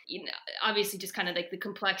 obviously just kind of like the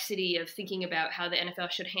complexity of thinking about how the NFL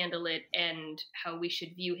should handle it and how we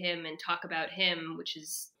should view him and talk about him, which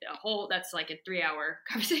is that's like a 3-hour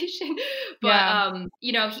conversation. But,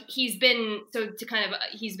 he's been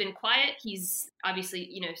quiet. He's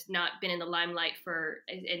obviously, not been in the limelight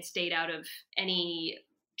and stayed out of any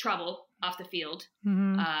trouble off the field,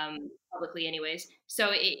 publicly anyways. So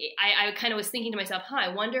I kind of was thinking to myself, I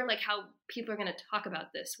wonder like how people are going to talk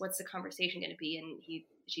about this. What's the conversation going to be? And the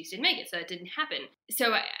Chiefs didn't make it, so that didn't happen.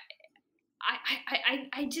 So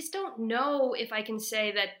I just don't know if I can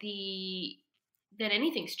say that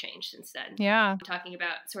anything's changed since then. Yeah. I'm talking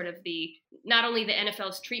about sort of not only the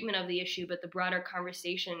NFL's treatment of the issue, but the broader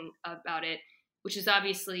conversation about it, which is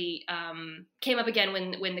obviously came up again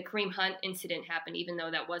when the Kareem Hunt incident happened, even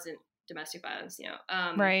though that wasn't domestic violence.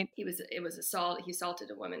 Right. It was assault. He assaulted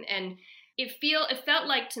a woman, and it felt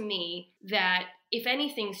like to me that if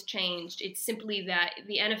anything's changed, it's simply that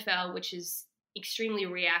the NFL, which is extremely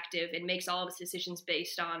reactive and makes all of its decisions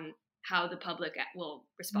based on how the public will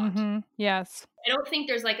respond. Mm-hmm. Yes. I don't think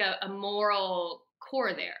there's like a moral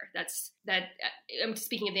core there. I'm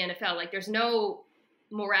speaking of the NFL. Like there's no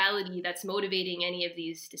morality that's motivating any of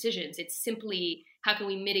these decisions. It's simply how can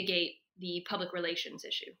we mitigate the public relations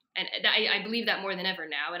issue, and I believe that more than ever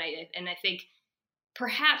now. And I think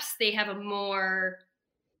perhaps they have a more,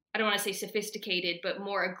 I don't want to say sophisticated, but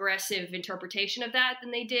more aggressive interpretation of that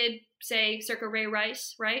than they did, say, circa Ray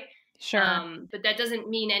Rice, right? Sure. But that doesn't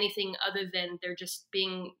mean anything other than they're just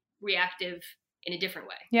being reactive in a different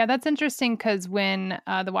way. Yeah, that's interesting because when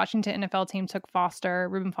the Washington NFL team took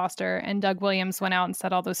Reuben Foster, and Doug Williams went out and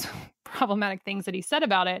said all those problematic things that he said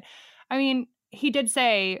about it, I mean, he did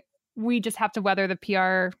say, we just have to weather the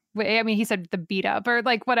PR. I mean, he said the beat up or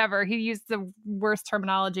like whatever. He used the worst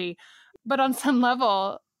terminology. But on some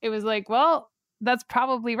level, it was like, well, that's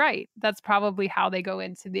probably right. That's probably how they go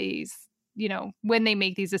into these, you know, when they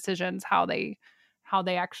make these decisions, how they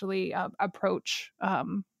actually approach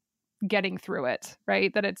getting through it,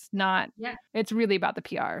 right? That it's not, it's really about the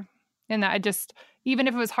PR. And that I just, even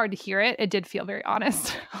if it was hard to hear it, it did feel very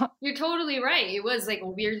honest. You're totally right. It was like a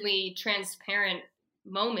weirdly transparent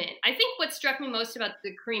moment. I think what struck me most about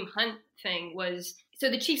the Kareem Hunt thing was, so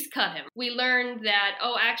the Chiefs cut him. We learned that,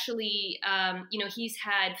 actually, he's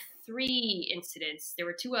had 3 incidents. There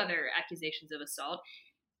were 2 other accusations of assault,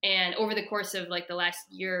 and over the course of like the last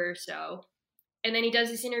year or so. And then he does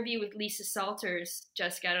this interview with Lisa Salters,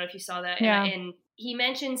 Jessica, I don't know if you saw that. Yeah. And he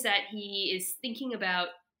mentions that he is thinking about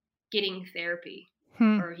getting therapy.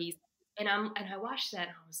 Or and I watched that and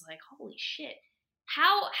I was like, holy shit.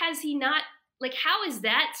 How has he not, like, how is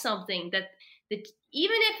that something that even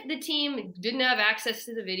if the team didn't have access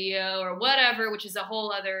to the video or whatever, which is a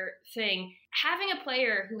whole other thing, having a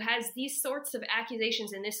player who has these sorts of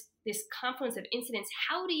accusations and this confluence of incidents,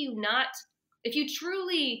 how do you not, if you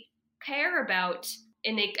truly care about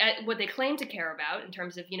what they claim to care about in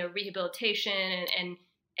terms of, you know, rehabilitation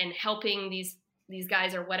and helping these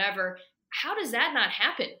guys or whatever, how does that not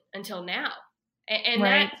happen until now? And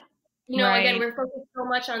right. that, you know, again, we're focused so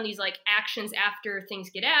much on these like actions after things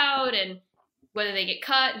get out and whether they get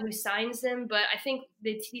cut, who signs them. But I think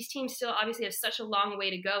these teams still obviously have such a long way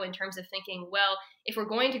to go in terms of thinking, well, if we're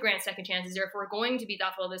going to grant second chances or if we're going to be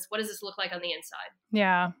thoughtful of this, what does this look like on the inside?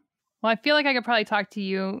 Yeah. Well, I feel like I could probably talk to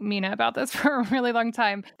you, Mina, about this for a really long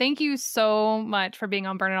time. Thank you so much for being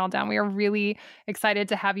on Burn It All Down. We are really excited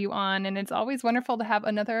to have you on, and it's always wonderful to have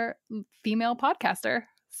another female podcaster.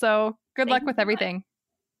 So good luck with everything.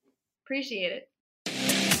 Appreciate it.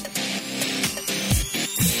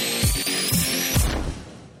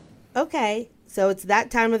 Okay, so it's that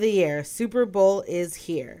time of the year. Super Bowl is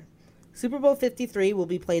here. Super Bowl 53 will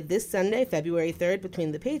be played this Sunday, February 3rd,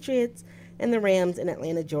 between the Patriots and the Rams in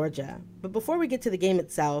Atlanta, Georgia. But before we get to the game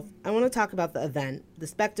itself, I want to talk about the event, the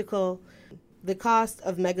spectacle, the cost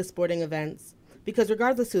of mega sporting events, because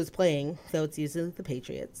regardless who's playing, though it's usually the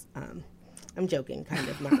Patriots, I'm joking, kind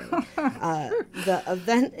of, not really. The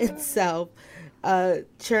event itself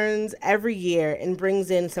churns every year and brings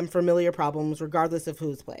in some familiar problems regardless of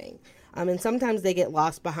who's playing. And sometimes they get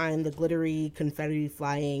lost behind the glittery,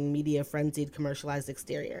 confetti-flying, media-frenzied, commercialized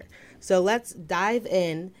exterior. So let's dive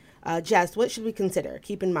in. Jess, what should we consider?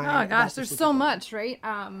 Keep in mind. Oh gosh, there's so much, right?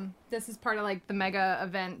 This is part of like the mega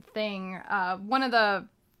event thing. One of the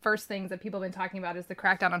first things that people have been talking about is the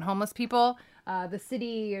crackdown on homeless people. The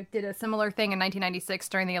city did a similar thing in 1996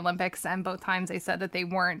 during the Olympics, and both times they said that they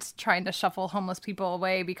weren't trying to shuffle homeless people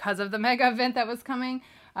away because of the mega event that was coming.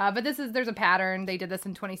 But there's a pattern. They did this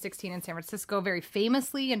in 2016 in San Francisco, very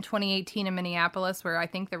famously in 2018 in Minneapolis, where I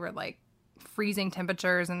think there were like freezing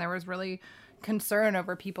temperatures and there was really concern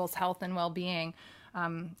over people's health and well-being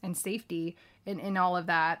and safety in all of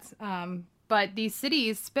that. But these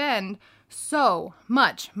cities spend so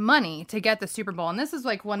much money to get the Super Bowl. And this is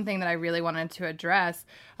like one thing that I really wanted to address.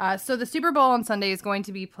 So the Super Bowl on Sunday is going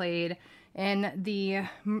to be played in the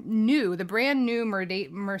brand new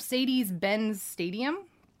Mercedes-Benz Stadium.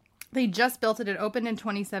 They just built it. It opened in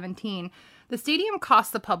 2017. The stadium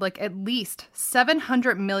cost the public at least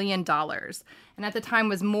 $700 million, and at the time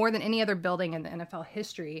was more than any other building in the NFL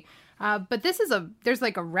history. But there's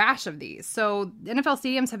like a rash of these. So NFL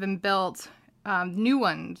stadiums have been built, 7 new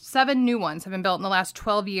ones have been built in the last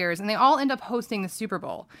 12 years, and they all end up hosting the Super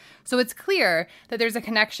Bowl. So it's clear that there's a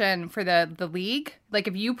connection for the league. Like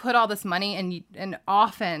if you put all this money and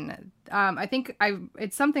often,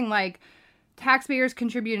 it's something like taxpayers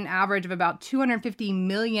contribute an average of about $250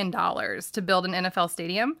 million to build an NFL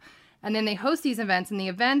stadium. And then they host these events, and the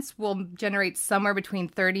events will generate somewhere between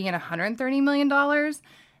 $30 and $130 million.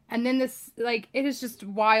 And then it is just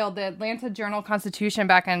wild. The Atlanta Journal-Constitution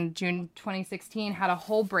back in June 2016 had a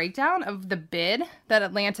whole breakdown of the bid that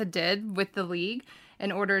Atlanta did with the league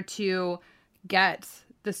in order to get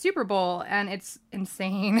the Super Bowl. And it's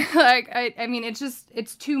insane.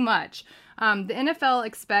 It's too much. The NFL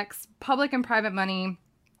expects public and private money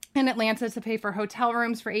in Atlanta to pay for hotel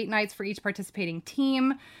rooms for 8 nights for each participating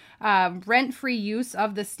team, rent-free use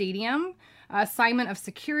of the stadium, assignment of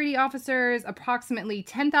security officers, approximately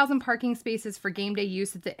 10,000 parking spaces for game day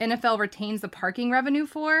use that the NFL retains the parking revenue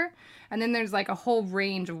for. And then there's like a whole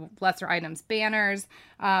range of lesser items, banners.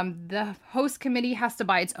 The host committee has to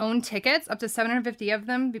buy its own tickets, up to 750 of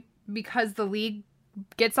them, because the league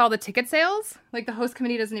gets all the ticket sales. Like the host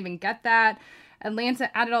committee doesn't even get that. Atlanta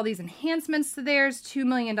added all these enhancements to theirs, $2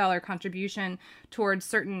 million contribution towards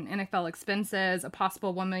certain NFL expenses, a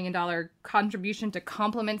possible $1 million contribution to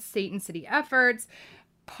complement state and city efforts,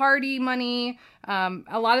 party money.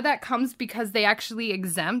 A lot of that comes because they actually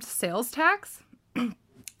exempt sales tax.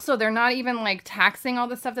 So they're not even like taxing all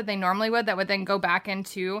the stuff that they normally would, that would then go back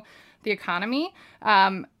into the economy.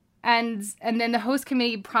 And then the host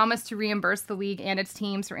committee promised to reimburse the league and its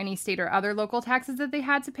teams for any state or other local taxes that they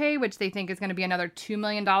had to pay, which they think is going to be another $2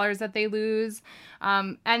 million that they lose.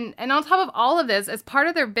 And on top of all of this, as part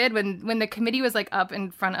of their bid, when the committee was like up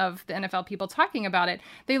in front of the NFL people talking about it,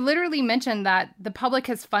 they literally mentioned that the public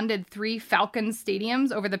has funded 3 Falcons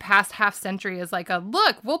stadiums over the past half century as like a,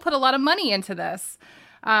 look, we'll put a lot of money into this.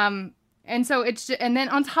 And so and then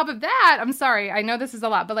on top of that, I'm sorry, I know this is a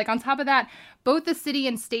lot, but like on top of that, both the city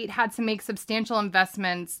and state had to make substantial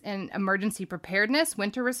investments in emergency preparedness,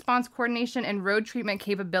 winter response coordination, and road treatment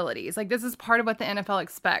capabilities. Like this is part of what the NFL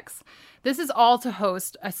expects. This is all to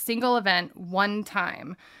host a single event one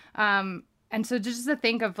time. And so just to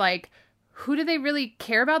think of like, who do they really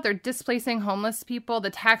care about? They're displacing homeless people.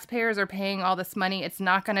 The taxpayers are paying all this money. It's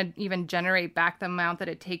not going to even generate back the amount that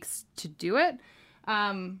it takes to do it.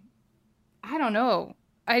 I don't know.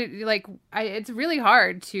 It's really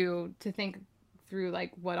hard to think through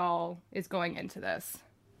like what all is going into this.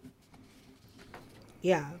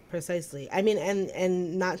 Yeah, precisely. I mean,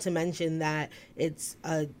 and not to mention that it's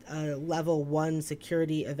a level 1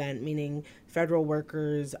 security event, meaning federal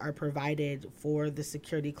workers are provided for the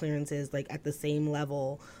security clearances like at the same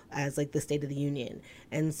level as like the State of the Union.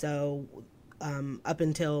 And so up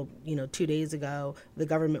until 2 days ago, the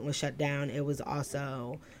government was shut down. It was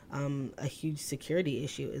also a huge security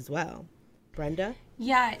issue as well. Brenda?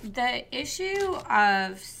 Yeah, the issue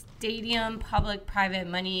of stadium public-private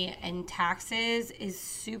money and taxes is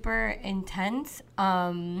super intense.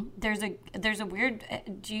 There's a weird.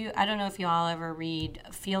 I don't know if you all ever read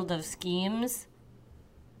Field of Schemes.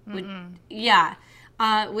 Yeah,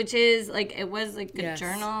 which is like it was like a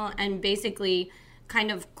journal and basically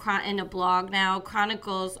kind of in a blog now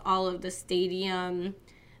chronicles all of the stadium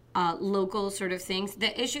local sort of things.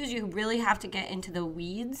 The issues, you really have to get into the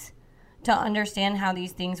weeds to understand how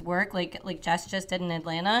these things work, like Jess just did in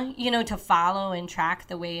Atlanta, to follow and track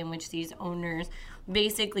the way in which these owners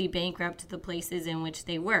basically bankrupt the places in which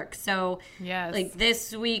they work. So like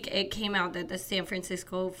this week it came out that the San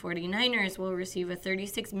Francisco 49ers will receive a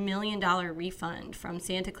 $36 million refund from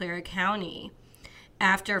Santa Clara County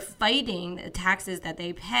after fighting the taxes that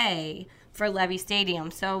they pay for Levy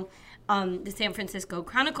Stadium. So the San Francisco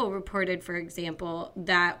Chronicle reported, for example,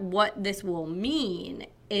 that what this will mean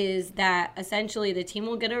is that essentially the team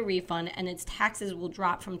will get a refund and its taxes will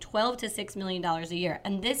drop from $12 to $6 million a year.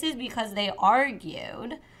 And this is because they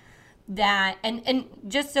argued that, and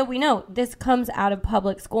just so we know, this comes out of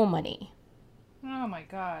public school money. Oh my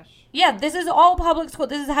gosh. Yeah, this is all public school.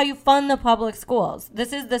 This is how you fund the public schools.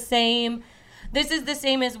 This is the same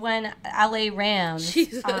as when LA Rams,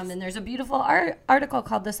 and there's a beautiful article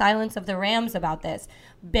called The Silence of the Rams about this,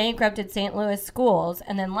 bankrupted St. Louis schools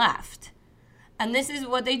and then left. And this is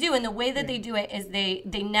what they do. And the way that they do it is they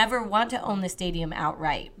never want to own the stadium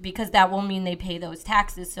outright because that will mean they pay those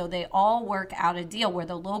taxes. So they all work out a deal where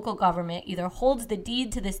the local government either holds the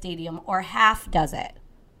deed to the stadium or half does it.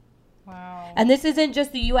 Wow. And this isn't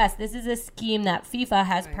just the U.S. This is a scheme that FIFA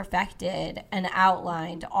has perfected and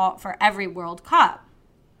outlined for every World Cup.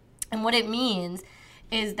 And what it means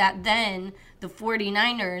is that then the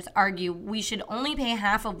 49ers argue we should only pay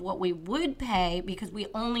half of what we would pay because we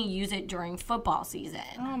only use it during football season.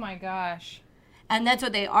 Oh, my gosh. And that's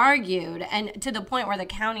what they argued. And to the point where the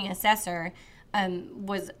county assessor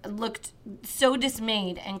looked so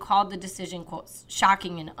dismayed and called the decision, quote,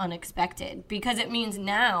 shocking and unexpected, because it means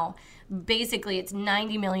now basically it's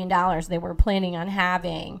 $90 million they were planning on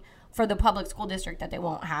having for the public school district that they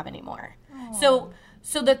won't have anymore. Oh.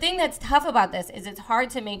 So the thing that's tough about this is it's hard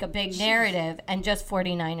to make a big narrative and just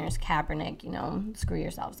 49ers, Kaepernick, screw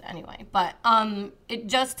yourselves anyway. But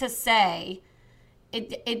just to say,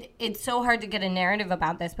 it's so hard to get a narrative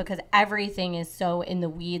about this because everything is so in the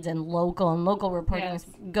weeds and local reporting is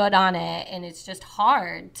good on it, and it's just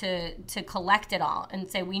hard to collect it all and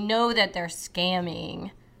say we know that they're scamming,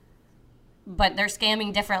 but they're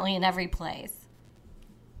scamming differently in every place.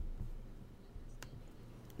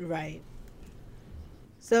 Right.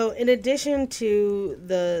 So in addition to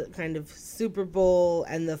the kind of Super Bowl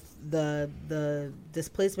and the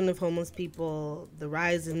displacement of homeless people, the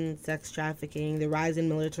rise in sex trafficking, the rise in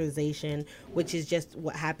militarization, which is just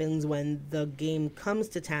what happens when the game comes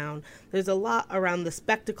to town, there's a lot around the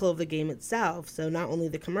spectacle of the game itself. So not only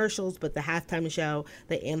the commercials, but the halftime show,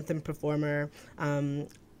 the anthem performer.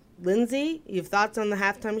 Lindsay, you have thoughts on the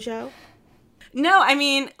halftime show? No, I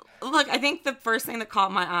mean, look, I think the first thing that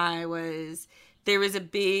caught my eye was there was a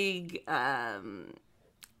big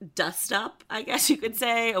dust up, I guess you could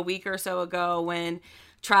say, a week or so ago when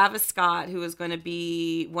Travis Scott, who was going to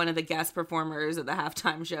be one of the guest performers at the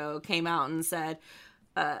halftime show, came out and said,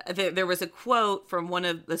 there was a quote from one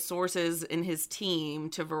of the sources in his team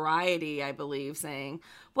to Variety, I believe, saying,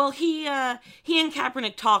 well, he and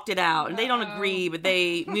Kaepernick talked it out, and they don't agree, but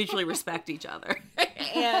they mutually respect each other.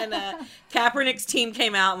 And Kaepernick's team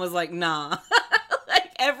came out and was like, nah.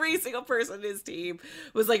 Like, every single person in his team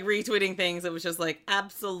was, like, retweeting things that was just like,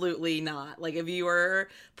 absolutely not. Like, if you were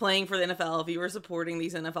playing for the NFL, if you were supporting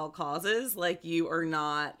these NFL causes, like, you are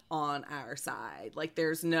not on our side. Like,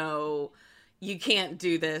 there's no... You can't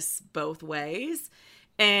do this both ways.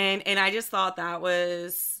 And I just thought that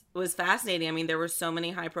was fascinating. I mean, there were so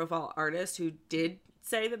many high profile artists who did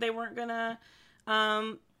say that they weren't going to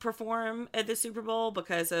perform at the Super Bowl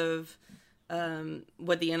because of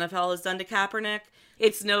what the NFL has done to Kaepernick.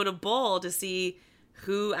 It's notable to see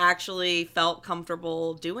who actually felt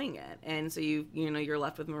comfortable doing it. And so you're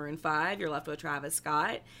left with Maroon 5, you're left with Travis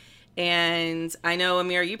Scott. And I know,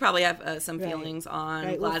 Amir, you probably have some feelings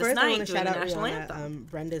on Gladys Knight doing the national anthem.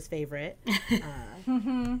 Brenda's favorite.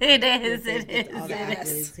 It is. All the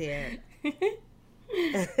accolades here.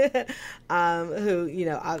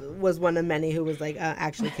 Who, was one of many who was like,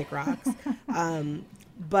 actually kick rocks.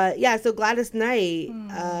 But yeah, so Gladys Knight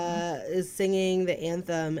is singing the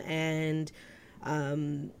anthem and,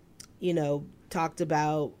 talked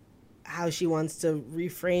about how she wants to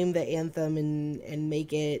reframe the anthem and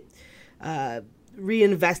make it,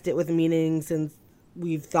 reinvest it with meaning since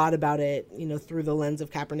we've thought about it, through the lens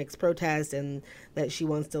of Kaepernick's protest, and that she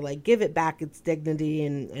wants to like give it back its dignity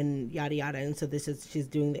and yada yada. And so she's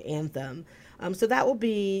doing the anthem. So that will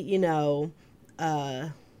be,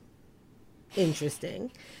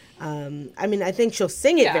 interesting. I think she'll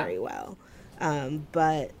sing it very well.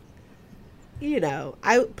 But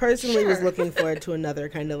I personally was looking forward to another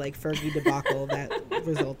kind of like Fergie debacle that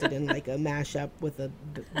resulted in like a mashup with a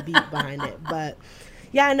beat behind it. But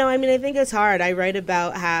yeah, no, I think it's hard. I write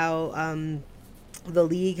about how the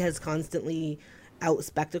league has constantly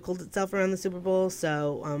out-spectacled itself around the Super Bowl.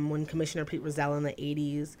 So when Commissioner Pete Rozelle in the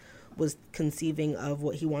 80s was conceiving of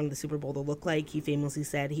what he wanted the Super Bowl to look like, he famously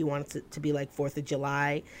said he wants it to be like 4th of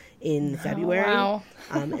July in February. Wow.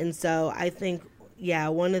 And so I think,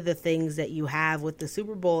 one of the things that you have with the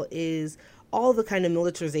Super Bowl is all the kind of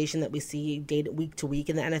militarization that we see week to week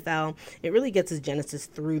in the NFL. It really gets its genesis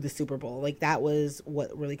through the Super Bowl. Like, that was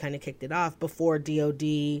what really kind of kicked it off before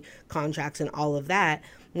DOD contracts and all of that.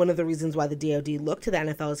 One of the reasons why the DOD looked to the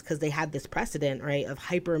NFL is because they had this precedent, right, of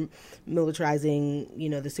hyper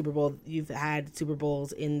militarizing, the Super Bowl. You've had Super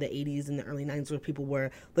Bowls in the 80s and the early 90s where people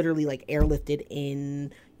were literally like airlifted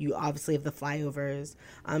in. You obviously have the flyovers.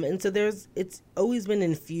 And so it's always been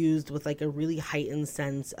infused with like a really heightened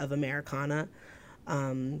sense of Americana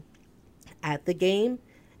at the game.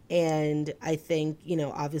 And I think,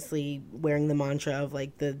 obviously wearing the mantra of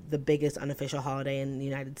like the biggest unofficial holiday in the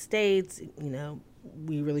United States,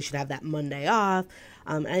 we really should have that Monday off.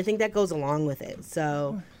 And I think that goes along with it.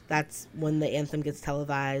 So that's when the anthem gets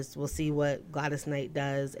televised. We'll see what Gladys Knight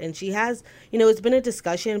does. And she has, it's been a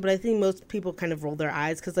discussion, but I think most people kind of roll their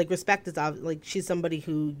eyes because, like, respect is like she's somebody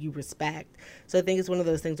who you respect. So I think it's one of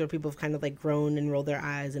those things where people have kind of like groaned and rolled their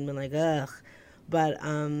eyes and been like, ugh. But it's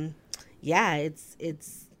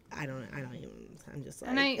I don't even. I'm just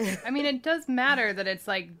like. And it does matter that it's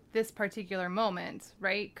like this particular moment,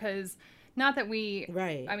 right? Because. Not that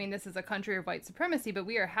this is a country of white supremacy, but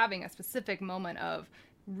we are having a specific moment of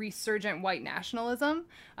resurgent white nationalism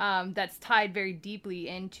that's tied very deeply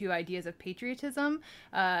into ideas of patriotism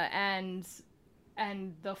and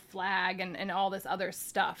the flag and all this other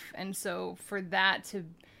stuff. And so for that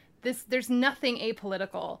there's nothing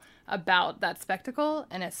apolitical about that spectacle,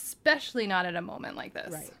 and especially not at a moment like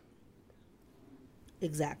this. Right.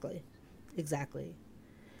 Exactly.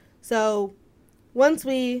 So once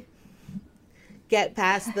we get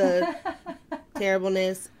past the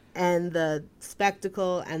terribleness and the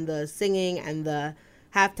spectacle and the singing and the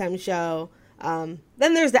halftime show, then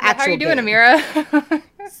there's the actual How are you doing, game. Amira?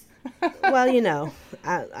 Well,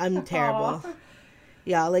 I'm terrible. Aww.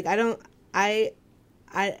 Yeah, like I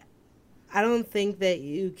don't think that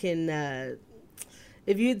you can.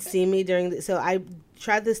 If you'd seen me during so I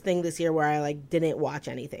tried this thing this year where I like didn't watch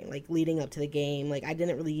anything like leading up to the game. Like I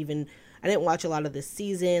didn't watch a lot of this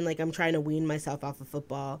season. Like, I'm trying to wean myself off of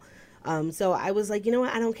football. So I was like, you know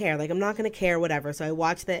what? I don't care. Like, I'm not going to care, whatever. So I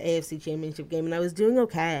watched the AFC Championship game, and I was doing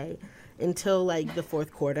okay until, like, the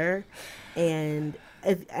fourth quarter. And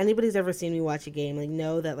if anybody's ever seen me watch a game, like,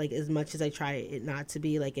 know that, like, as much as I try it not to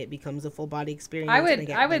be, like, it becomes a full-body experience. I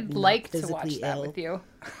would like to watch that with you.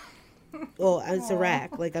 well, it's a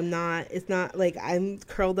wreck. Like, it's not like I'm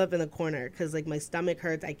curled up in a corner because, like, my stomach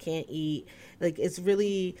hurts. I can't eat. Like, it's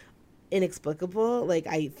really inexplicable. Like,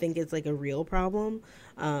 I think it's like a real problem.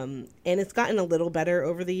 And it's gotten a little better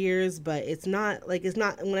over the years, but it's not,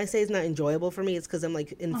 when I say it's not enjoyable for me, it's because I'm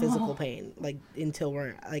like in physical pain, like until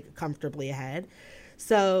we're like comfortably ahead.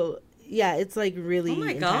 So yeah, it's like really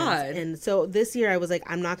intense. God. And so this year I was like,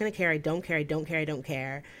 I'm not going to care. I don't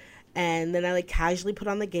care. And then I like casually put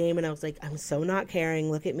on the game and I was like, I'm so not caring.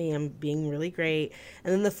 Look at me. I'm being really great.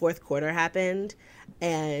 And then the fourth quarter happened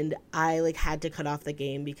and I like had to cut off the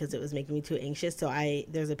game because it was making me too anxious. So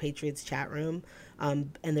there's a Patriots chat room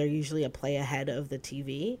and they're usually a play ahead of the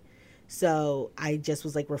TV. So I just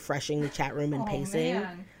was like refreshing the chat room and pacing.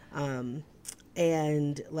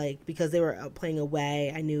 And like, because they were playing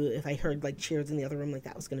away, I knew if I heard like cheers in the other room, like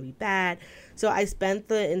that was going to be bad. So I spent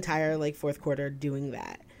the entire like fourth quarter doing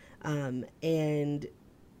that. And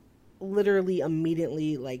literally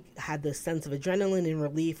immediately like had this sense of adrenaline and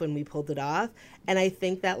relief when we pulled it off. And I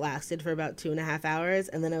think that lasted for about 2.5 hours.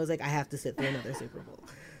 And then I was like, I have to sit through another Super Bowl.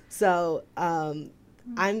 So,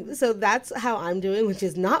 so that's how I'm doing, which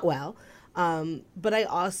is not well. But I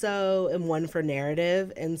also am one for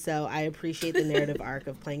narrative. And so I appreciate the narrative arc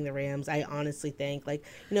of playing the Rams. I honestly think like,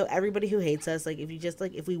 everybody who hates us, like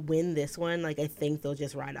if we win this one, like I think they'll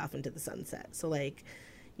just ride off into the sunset. So like,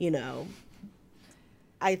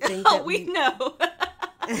 I think that we know.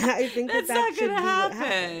 I think that's that not should gonna be happen. what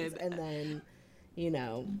happens. And then,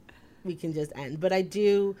 we can just end. But I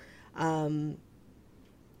do,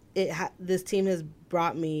 this team has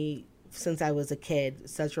brought me, since I was a kid,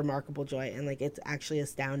 such remarkable joy. And like, it's actually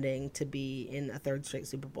astounding to be in a third straight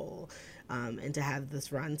Super Bowl, and to have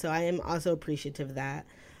this run. So I am also appreciative of that.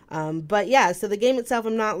 But yeah, so the game itself,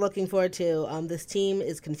 I'm not looking forward to. This team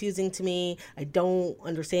is confusing to me. I don't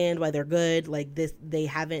understand why they're good. Like they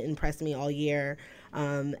haven't impressed me all year.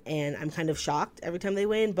 And I'm kind of shocked every time they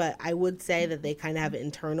win, but I would say that they kind of have an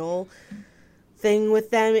internal thing with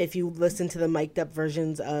them. If you listen to the mic'd up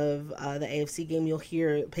versions of the AFC game, you'll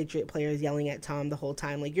hear Patriot players yelling at Tom the whole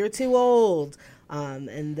time, like, you're too old.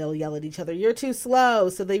 And they'll yell at each other, you're too slow.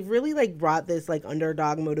 So they've really like brought this like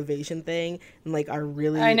underdog motivation thing and like are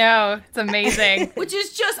really, I know, it's amazing. Which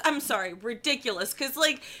is just, I'm sorry, ridiculous. Cause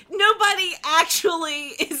like nobody actually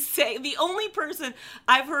is saying, the only person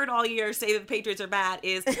I've heard all year say that the Patriots are bad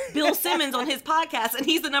is Bill Simmons on his podcast. And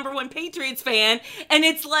he's the #1 Patriots fan. And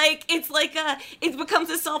it becomes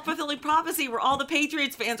a self-fulfilling prophecy where all the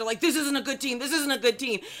Patriots fans are like, this isn't a good team.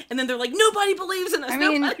 And then they're like, nobody believes in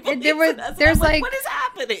us. There's like, what is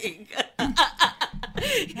happening?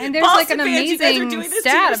 And there's like an amazing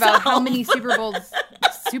stat about how many Super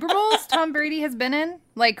Bowls Tom Brady has been in.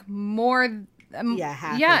 Like more, and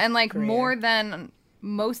like career. More than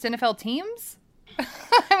most NFL teams.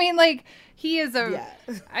 I mean, like he is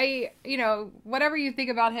whatever you think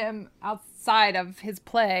about him outside of his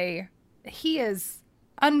play, he is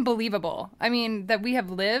unbelievable. I mean, that we have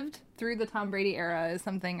lived through the Tom Brady era is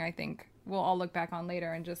something I think we'll all look back on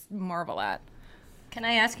later and just marvel at. Can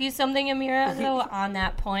I ask you something, Amira, though, on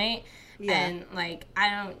that point? Yeah. And, like,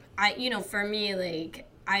 for me, like,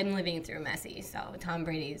 I'm living through Messi, so Tom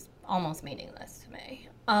Brady's almost meaningless to me.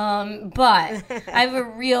 But I have a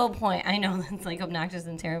real point. I know that's, like, obnoxious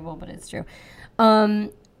and terrible, but it's true.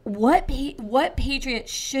 What Patriot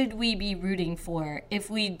should we be rooting for if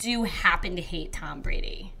we do happen to hate Tom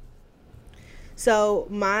Brady? So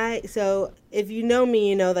if you know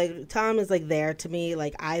me, like Tom is like there to me.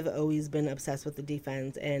 Like I've always been obsessed with the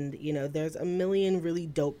defense, and there's a million really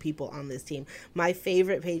dope people on this team. My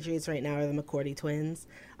favorite Patriots right now are the McCourty twins.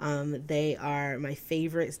 They are my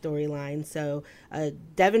favorite storyline. So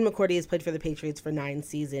Devin McCourty has played for the Patriots for 9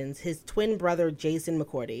 seasons. His twin brother Jason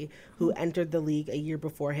McCourty, who entered the league a year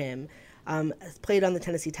before him, played on the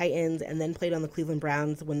Tennessee Titans and then played on the Cleveland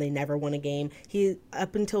Browns when they never won a game. He,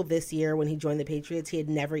 up until this year when he joined the Patriots, he had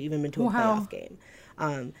never even been to a playoff game.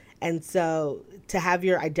 And so to have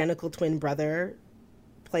your identical twin brother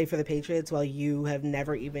play for the Patriots while you have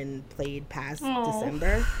never even played past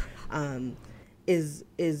December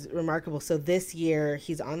is remarkable. So this year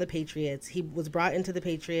he's on the Patriots. He was brought into the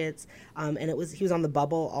Patriots and he was on the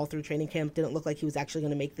bubble all through training camp. Didn't look like he was actually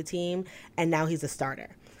going to make the team. And now he's a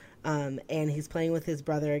starter. And he's playing with his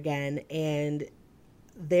brother again, and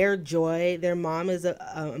their mom is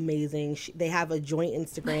amazing. They have a joint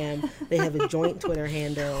Instagram. They have a joint Twitter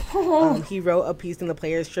handle. He wrote a piece in the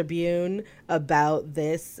Players Tribune about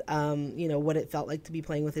this, what it felt like to be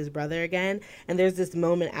playing with his brother again. And there's this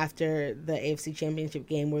moment after the AFC Championship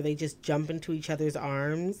game where they just jump into each other's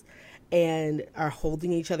arms and are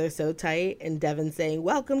holding each other so tight, and Devin saying,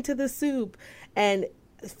 "Welcome to the soup." And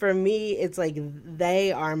for me, it's like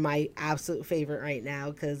they are my absolute favorite right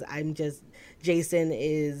now because Jason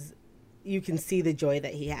is, you can see the joy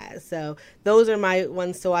that he has. So those are my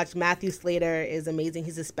ones to watch. Matthew Slater is amazing.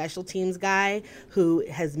 He's a special teams guy who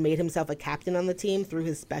has made himself a captain on the team through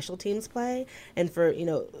his special teams play. And for,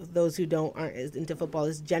 those who aren't as into football,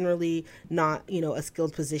 it's generally not, a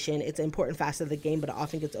skilled position. It's an important facet of the game, but it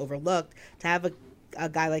often gets overlooked. To have a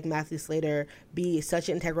guy like Matthew Slater be such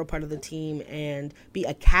an integral part of the team and be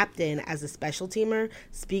a captain as a special teamer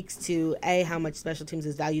speaks to how much special teams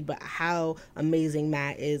is valued, but how amazing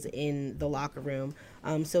Matt is in the locker room.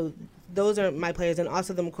 So those are my players. And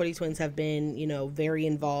also the McCourty twins have been, very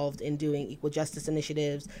involved in doing equal justice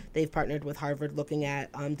initiatives. They've partnered with Harvard looking at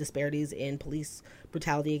disparities in police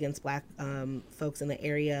brutality against Black folks in the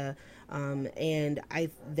area. And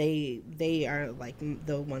they are like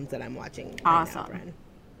the ones that I'm watching right now, Bren.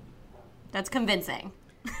 That's convincing.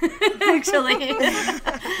 Actually,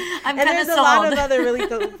 I'm kind of sold. There's a lot of other really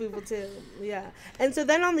cool people too. Yeah. And so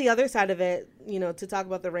then on the other side of it, to talk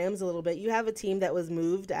about the Rams a little bit, you have a team that was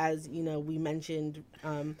moved, as we mentioned,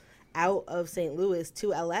 out of St. Louis to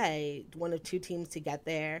LA, one of two teams to get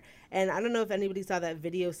there. And I don't know if anybody saw that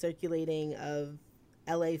video circulating of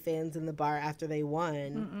LA fans in the bar after they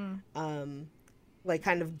won, like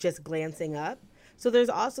kind of just glancing up. So there's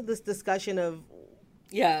also this discussion of,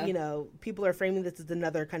 people are framing this as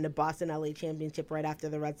another kind of Boston LA championship right after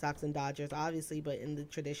the Red Sox and Dodgers, obviously, but in the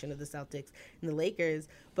tradition of the Celtics and the Lakers.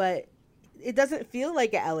 But it doesn't feel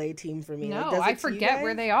like an LA team for me. No, I forget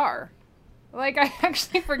where they are. Like, I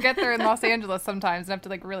actually forget they're in Los Angeles sometimes and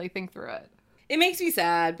have to, really think through it. It makes me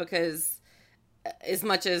sad because as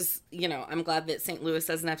much as, I'm glad that St. Louis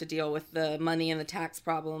doesn't have to deal with the money and the tax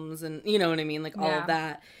problems and, you know what I mean? All of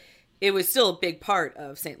that. It was still a big part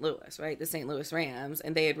of St. Louis, right? The St. Louis Rams.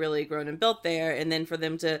 And they had really grown and built there. And then for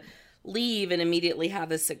them to leave and immediately have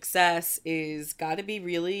a success is got to be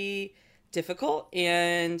really difficult.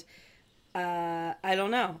 And I don't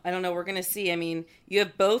know. We're going to see. I mean, you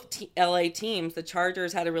have both LA teams. The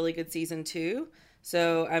Chargers had a really good season too.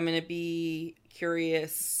 So I'm going to be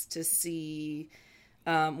curious to see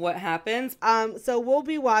what happens. So we'll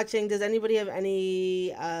be watching. Does anybody have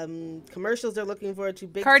any commercials they're looking forward to?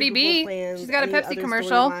 Big Cardi Super Bowl B, plans, she's got a Pepsi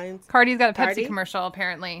commercial. Cardi's got a Pepsi commercial,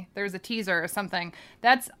 apparently. There's a teaser or something.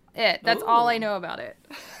 That's it. That's all I know about it.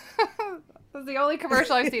 That's the only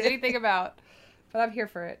commercial I've seen anything about. But I'm here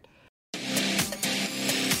for it.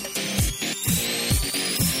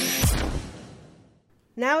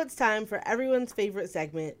 Now it's time for everyone's favorite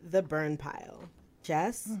segment, the burn pile.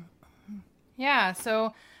 Jess? Yeah,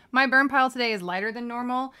 so my burn pile today is lighter than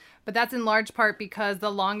normal, but that's in large part because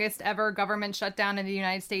the longest ever government shutdown in the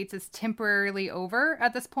United States is temporarily over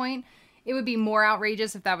at this point. It would be more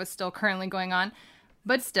outrageous if that was still currently going on.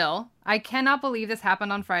 But still, I cannot believe this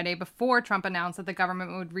happened on Friday before Trump announced that the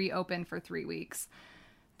government would reopen for 3 weeks.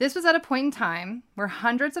 This was at a point in time where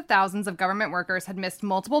hundreds of thousands of government workers had missed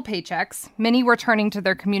multiple paychecks, many were turning to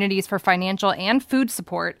their communities for financial and food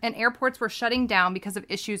support, and airports were shutting down because of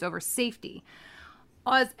issues over safety.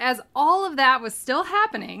 As all of that was still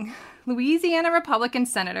happening, Louisiana Republican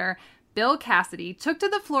Senator Bill Cassidy took to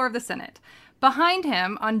the floor of the Senate. Behind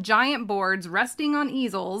him, on giant boards resting on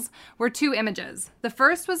easels, were two images. The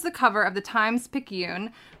first was the cover of the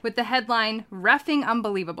Times-Picayune with the headline, "Reffing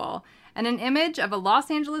Unbelievable," and an image of a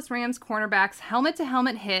Los Angeles Rams cornerback's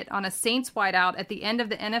helmet-to-helmet hit on a Saints wideout at the end of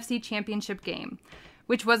the NFC Championship game,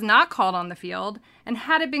 which was not called on the field, and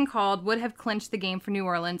had it been called, would have clinched the game for New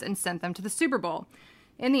Orleans and sent them to the Super Bowl.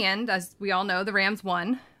 In the end, as we all know, the Rams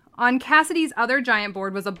won. On Cassidy's other giant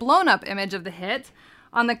board was a blown-up image of the hit.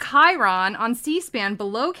 On the Chiron on C-SPAN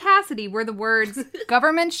below Cassidy were the words,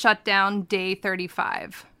 "Government Shutdown, Day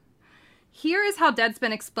 35. Here is how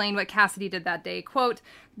Deadspin explained what Cassidy did that day. Quote,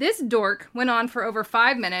 "This dork went on for over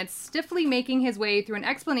 5 minutes, stiffly making his way through an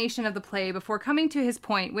explanation of the play before coming to his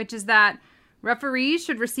point, which is that referees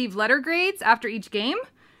should receive letter grades after each game.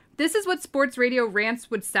 This is what sports radio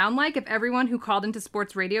rants would sound like if everyone who called into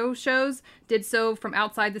sports radio shows did so from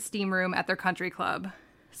outside the steam room at their country club."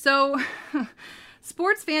 So,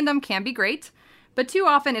 sports fandom can be great, but too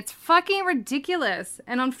often it's fucking ridiculous.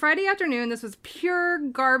 And on Friday afternoon, this was pure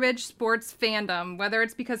garbage sports fandom, whether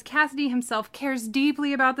it's because Cassidy himself cares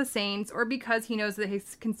deeply about the Saints or because he knows that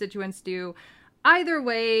his constituents do. Either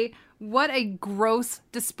way, what a gross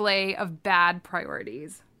display of bad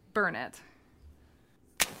priorities. Burn it.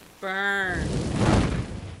 Burn.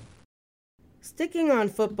 Sticking on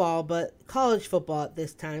football, but college football at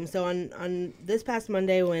this time. So on this past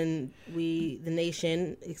Monday, when the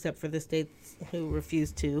nation, except for the states who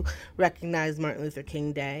refused to recognize Martin Luther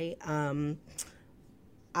King Day,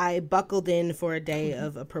 I buckled in for a day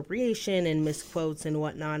of appropriation and misquotes and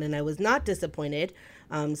whatnot, and I was not disappointed.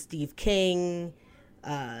 Steve King,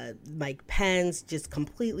 Mike Pence, just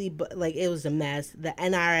completely, like, it was a mess. The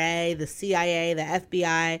NRA, the CIA, the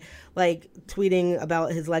FBI, like, tweeting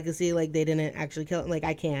about his legacy like they didn't actually kill him. Like,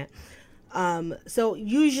 I can't. So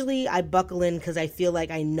usually I buckle in because I feel like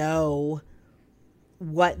I know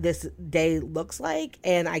what this day looks like,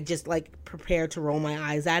 and I just, like, prepare to roll my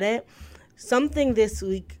eyes at it. Something this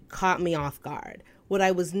week caught me off guard. What I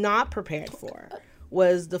was not prepared for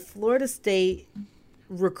was the Florida State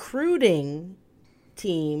recruiting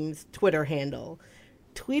team's Twitter handle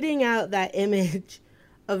tweeting out that image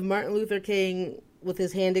of Martin Luther King with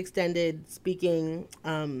his hand extended speaking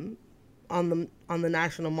on the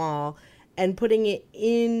National Mall, and putting it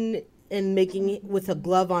in and making it with a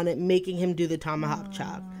glove on it, making him do the tomahawk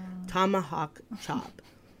chop,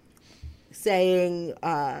 saying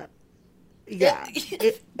it's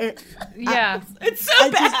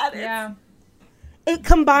so bad. Yeah. It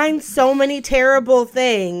combines so many terrible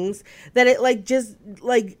things that it, like, just,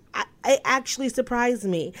 like, it actually surprised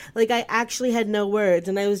me. Like, I actually had no words,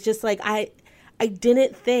 and I was just like, I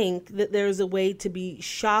didn't think that there was a way to be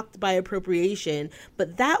shocked by appropriation,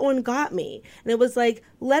 but that one got me. And it was like,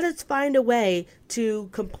 let us find a way to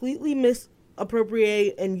completely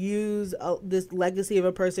misappropriate and use this legacy of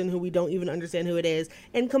a person who we don't even understand who it is,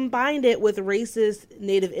 and combined it with racist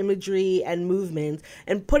Native imagery and movements,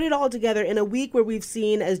 and put it all together in a week where we've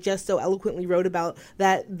seen, as Jess so eloquently wrote about,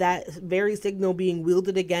 that very signal being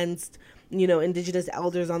wielded against, Indigenous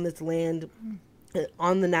elders on this land,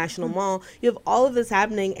 on the National Mall. You have all of this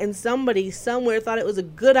happening, and somebody somewhere thought it was a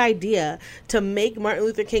good idea to make Martin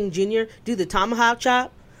Luther King Jr. do the tomahawk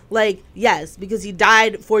chop. Like, yes, because he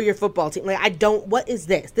died for your football team. Like, what is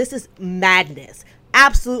this? This is madness.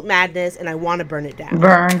 Absolute madness, and I want to burn it down.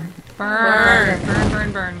 Burn.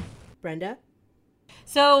 Brenda?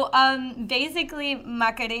 So, basically,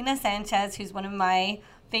 Macarena Sanchez, who's one of my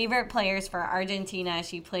favorite players for Argentina.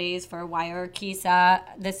 She plays for Guayurquiza,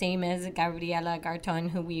 the same as Gabriela Garton,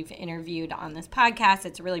 who we've interviewed on this podcast.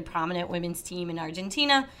 It's a really prominent women's team in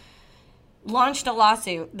Argentina. Launched a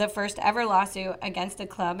lawsuit, the first ever lawsuit against a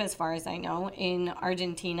club, as far as I know, in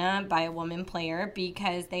Argentina by a woman player,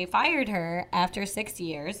 because they fired her after 6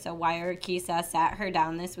 years. So Guayurquiza sat her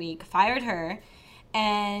down this week, fired her,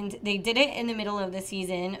 and they did it in the middle of the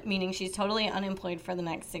season, meaning she's totally unemployed for the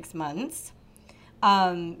next 6 months.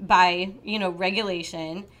 By,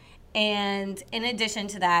 regulation. And in addition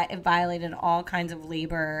to that, it violated all kinds of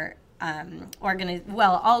labor,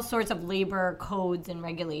 all sorts of labor codes and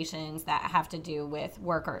regulations that have to do with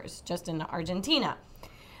workers just in Argentina.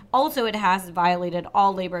 Also, it has violated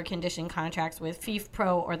all labor condition contracts with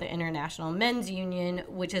FIFPro, or the International Men's Union,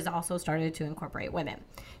 which has also started to incorporate women.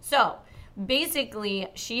 So basically,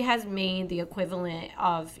 she has made the equivalent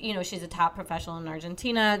of, she's a top professional in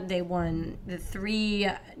Argentina. They won the 3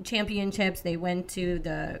 championships. They went to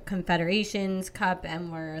the Confederations Cup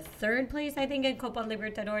and were third place, I think, in Copa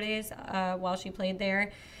Libertadores while she played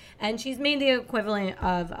there. And she's made the equivalent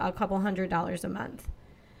of a couple $100s a month.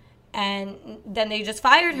 And then they just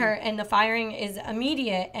fired her, and the firing is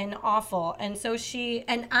immediate and awful. And so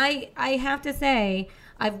I have to say,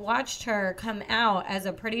 I've watched her come out as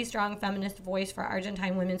a pretty strong feminist voice for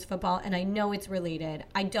Argentine women's football, and I know it's related.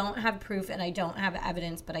 I don't have proof and I don't have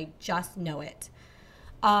evidence, but I just know it.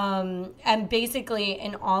 And basically,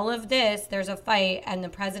 in all of this, there's a fight, and the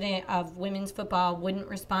president of women's football wouldn't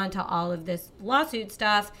respond to all of this lawsuit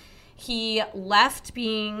stuff. He left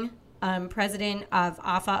being president of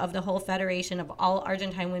AFA, of the whole federation of all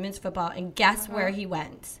Argentine women's football, and guess where he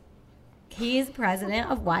went? He's president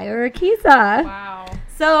of Guayurquiza. Wow.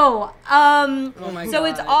 So, God.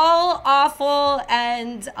 It's all awful,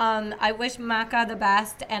 and I wish Maca the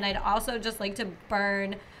best, and I'd also just like to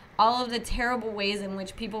burn all of the terrible ways in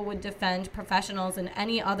which people would defend professionals in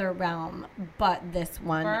any other realm but this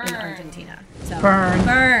one in Argentina. So,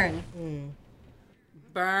 burn.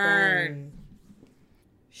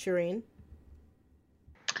 Shireen?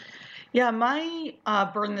 Yeah, my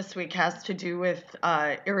burn this week has to do with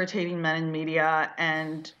irritating men in media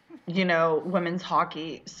and, women's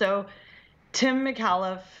hockey. So Tim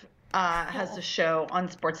McAuliffe has a show on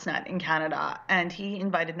Sportsnet in Canada, and he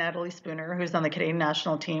invited Natalie Spooner, who's on the Canadian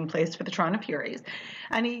national team, plays for the Toronto Furies.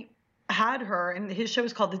 And he had her, and his show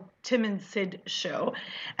is called the Tim and Sid Show.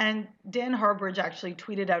 And Dan Harbridge actually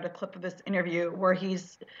tweeted out a clip of this interview where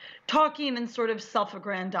he's talking and sort of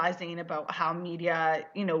self-aggrandizing about how media,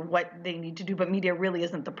 what they need to do, but media really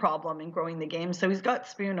isn't the problem in growing the game. So he's got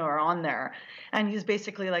Spooner on there, and he's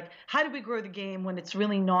basically like, how do we grow the game when it's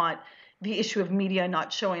really not the issue of media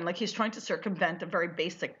not showing. Like, he's trying to circumvent a very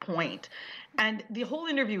basic point. And the whole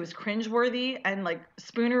interview was cringeworthy, and like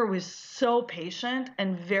Spooner was so patient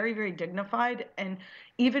and very, very dignified, and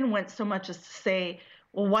even went so much as to say,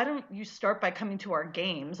 well, why don't you start by coming to our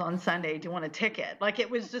games on Sunday? Do you want a ticket? Like,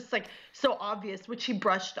 it was just like so obvious, which he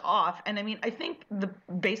brushed off. And I mean, I think the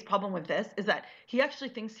base problem with this is that he actually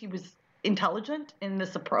thinks he was intelligent in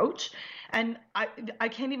this approach. And I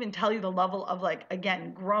can't even tell you the level of, like,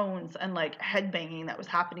 again, groans and like headbanging that was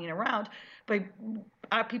happening around by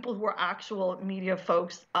people who are actual media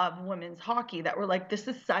folks of women's hockey that were like, this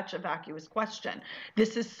is such a vacuous question.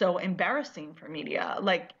 This is so embarrassing for media.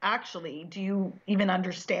 Like, actually, do you even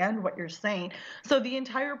understand what you're saying? So the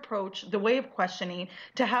entire approach, the way of questioning,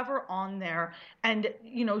 to have her on there, and,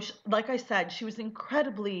 you know, like I said, she was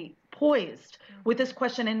incredibly poised with this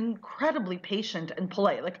question and incredibly patient and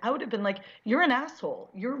polite. Like, I would have been like, you're an asshole.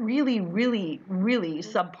 You're really, really, really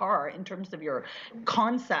subpar in terms of your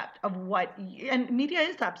concept of what, and media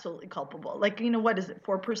is absolutely culpable. Like, you know, what is it?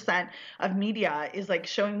 4% of media is like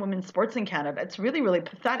showing women's sports in Canada. It's really, really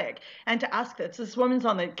pathetic. And to ask this woman's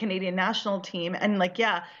on the Canadian national team, and like,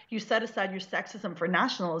 yeah, you set aside your sexism for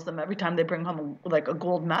nationalism every time they bring home like a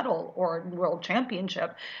gold medal or world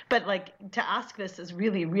championship. But like, to ask this is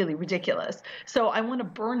really, really ridiculous. So I want to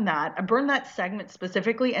burn that segment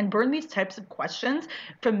specifically, and burn these types of questions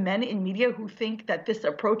from men in media who think that this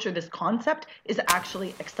approach or this concept is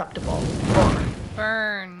actually acceptable.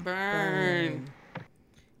 Burn.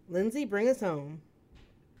 Lindsay, bring us home.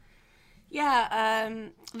 Yeah,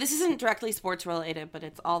 this isn't directly sports related, but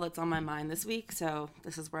it's all that's on my mind this week, so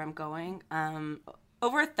this is where I'm going.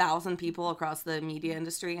 Over 1,000 people across the media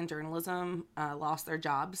industry and journalism lost their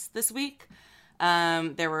jobs this week.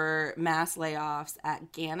 There were mass layoffs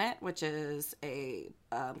at Gannett, which is a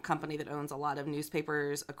company that owns a lot of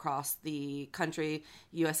newspapers across the country,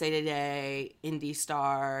 USA Today, Indy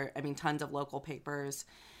Star, I mean, tons of local papers.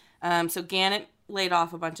 So Gannett laid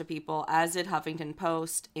off a bunch of people, as did Huffington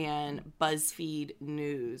Post and BuzzFeed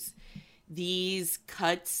News. These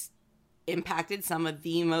cuts impacted some of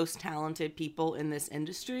the most talented people in this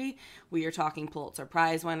industry. We are talking Pulitzer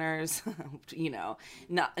Prize winners, you know,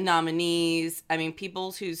 nominees. I mean,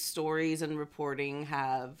 people whose stories and reporting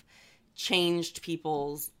have changed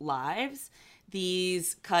people's lives.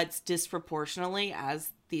 These cuts disproportionately,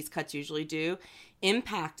 as these cuts usually do,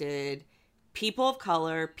 impacted people of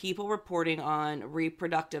color, people reporting on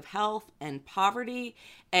reproductive health and poverty,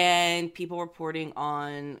 and people reporting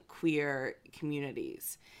on queer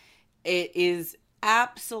communities. It is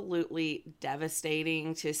absolutely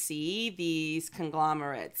devastating to see these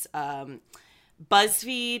conglomerates,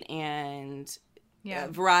 BuzzFeed and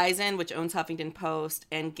Verizon, which owns Huffington Post,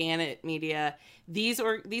 and Gannett Media. These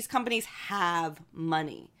companies have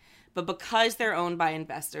money, but because they're owned by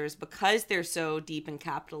investors, because they're so deep in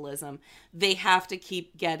capitalism, they have to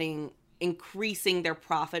keep increasing their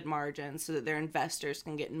profit margins so that their investors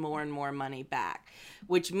can get more and more money back,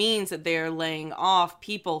 which means that they're laying off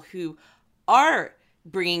people who are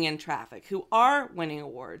bringing in traffic, who are winning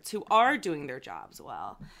awards, who are doing their jobs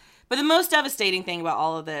well. But the most devastating thing about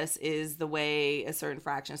all of this is the way a certain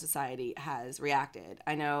fraction of society has reacted.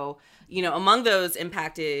 I know, you know, among those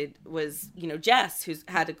impacted was, you know, Jess, who's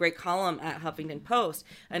had a great column at Huffington Post.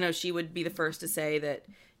 I know she would be the first to say that,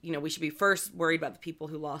 you know, we should be first worried about the people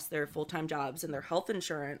who lost their full-time jobs and their health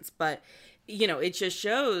insurance. But, you know, it just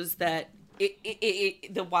shows that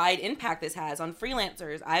the wide impact this has on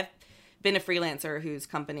freelancers. I've been a freelancer whose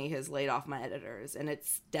company has laid off my editors, and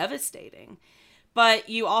it's devastating. But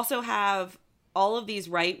you also have all of these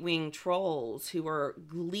right-wing trolls who are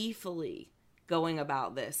gleefully going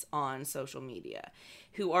about this on social media,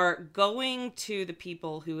 who are going to the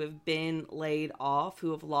people who have been laid off,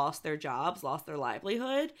 who have lost their jobs, lost their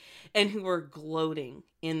livelihood, and who are gloating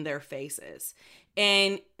in their faces.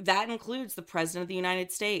 And that includes the President of the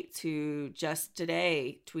United States, who just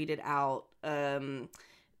today tweeted out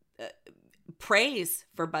praise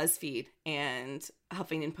for BuzzFeed and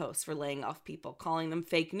Huffington Post for laying off people, calling them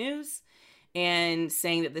fake news and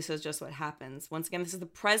saying that this is just what happens. Once again, this is the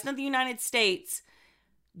President of the United States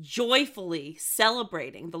joyfully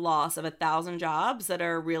celebrating the loss of 1,000 jobs that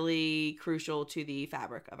are really crucial to the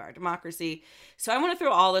fabric of our democracy. So I want to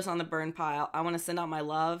throw all this on the burn pile. I want to send out my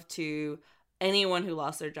love to anyone who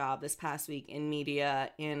lost their job this past week in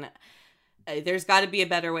media. There's got to be a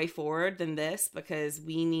better way forward than this, because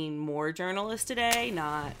we need more journalists today,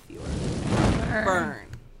 not fewer. Burn.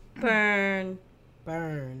 Burn.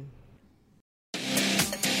 Burn.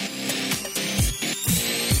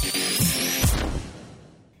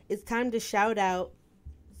 It's time to shout out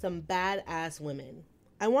some badass women.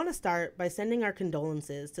 I want to start by sending our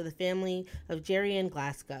condolences to the family of Jerry Ann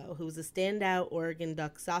Glasgow, who was a standout Oregon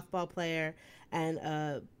Ducks softball player and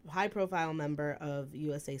a high-profile member of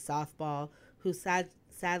USA Softball, who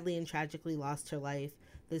sadly and tragically lost her life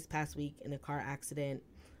this past week in a car accident.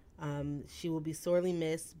 She will be sorely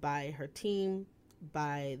missed by her team,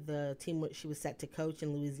 by the team she was set to coach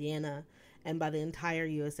in Louisiana, and by the entire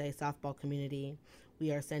USA Softball community.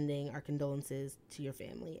 We are sending our condolences to your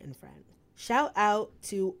family and friends. Shout out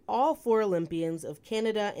to all 4 Olympians of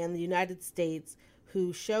Canada and the United States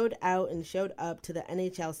who showed out and showed up to the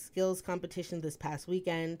NHL skills competition this past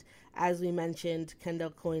weekend. As we mentioned, Kendall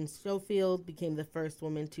Coyne-Schofield became the first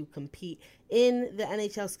woman to compete in the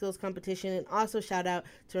NHL skills competition. And also shout out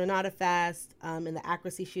to Renata Fast in the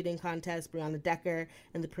accuracy shooting contest, Brianna Decker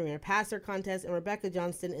in the premier passer contest, and Rebecca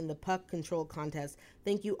Johnston in the puck control contest.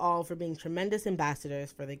 Thank you all for being tremendous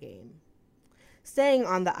ambassadors for the game. Staying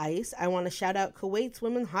on the ice, I want to shout out Kuwait's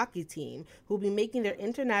women's hockey team, who will be making their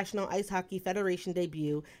International Ice Hockey Federation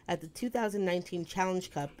debut at the 2019 Challenge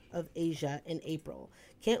Cup of Asia in April.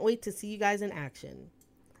 Can't wait to see you guys in action.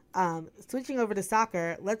 Switching over to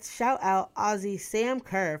soccer, let's shout out Aussie Sam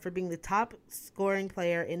Kerr for being the top scoring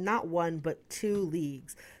player in not one but 2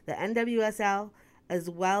 leagues, the NWSL as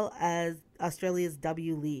well as Australia's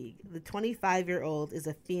W League. The 25-year-old is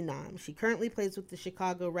a phenom. She currently plays with the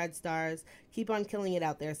Chicago Red Stars. Keep on killing it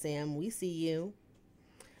out there, Sam. We see you.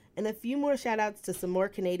 And a few more shout-outs to some more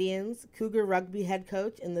Canadians. Cougar Rugby head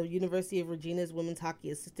coach and the University of Regina's women's hockey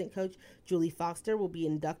assistant coach, Julie Foster, will be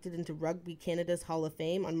inducted into Rugby Canada's Hall of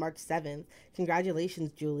Fame on March 7th.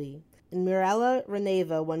 Congratulations, Julie. And Mirella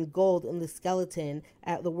Reneva won gold in the skeleton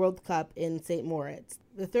at the World Cup in St. Moritz.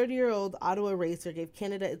 The 30-year-old Ottawa racer gave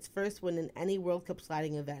Canada its first win in any World Cup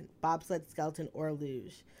sliding event, bobsled, skeleton, or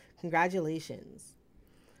luge. Congratulations.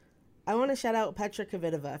 I want to shout out Petra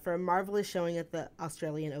Kvitova for a marvelous showing at the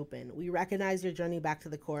Australian Open. We recognize your journey back to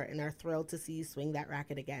the court and are thrilled to see you swing that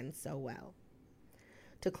racket again so well.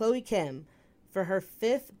 To Chloe Kim for her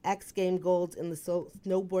 5th X Game golds in the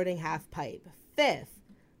snowboarding half pipe. 5th!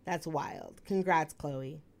 That's wild. Congrats,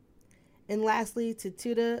 Chloe. And lastly, to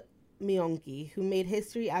Tuda Mionki, who made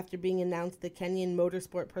history after being announced the Kenyan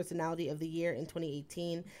Motorsport Personality of the Year in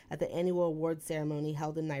 2018 at the annual awards ceremony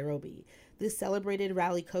held in Nairobi. This celebrated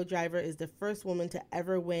rally co-driver is the first woman to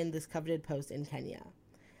ever win this coveted post in Kenya.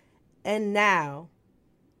 And now,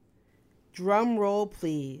 drum roll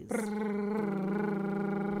please.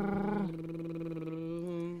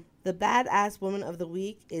 The Badass Woman of the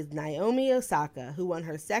Week is Naomi Osaka, who won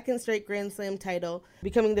her 2nd straight Grand Slam title,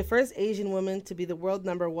 becoming the first Asian woman to be the world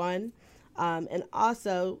 #1. And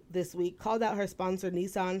also this week called out her sponsor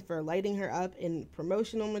Nissan for lighting her up in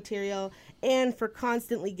promotional material and for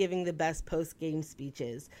constantly giving the best post-game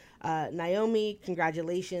speeches. Naomi,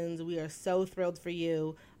 congratulations. We are so thrilled for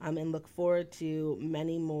you and look forward to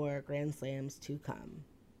many more Grand Slams to come.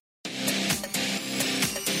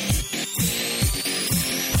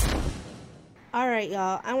 All right,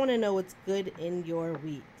 y'all. I want to know what's good in your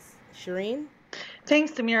weeks. Shireen?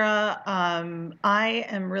 Thanks, Samira. I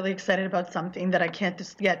am really excited about something that I can't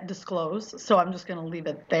yet disclose, so I'm just going to leave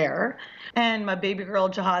it there. And my baby girl,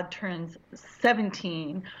 Jihad, turns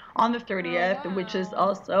 17 on the 30th, which is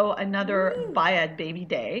also another Bayad baby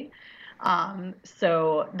day.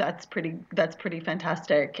 So that's pretty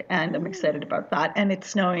fantastic, and I'm excited about that. And it's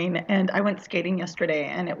snowing, and I went skating yesterday,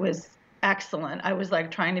 and it was excellent. I was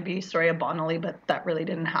like trying to be Soraya Bonali, but that really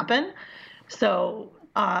didn't happen. So,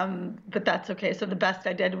 but that's okay. So the best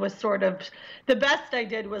I did was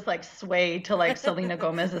like sway to like Selena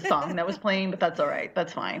Gomez's song that was playing, but that's all right.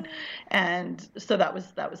 That's fine. And so that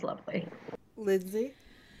was lovely. Lindsay?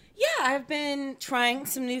 Yeah, I've been trying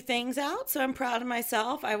some new things out, so I'm proud of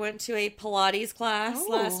myself. I went to a Pilates class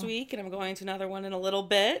last week, and I'm going to another one in a little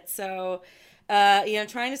bit. So,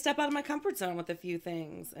 trying to step out of my comfort zone with a few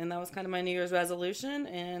things, and that was kind of my New Year's resolution,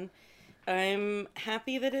 and I'm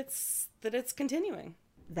happy that it's continuing.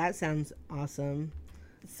 That sounds awesome.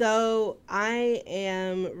 So I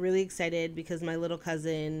am really excited because my little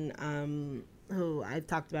cousin, who I've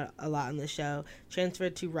talked about a lot on the show,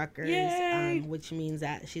 transferred to Rutgers, which means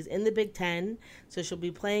that she's in the Big Ten, so she'll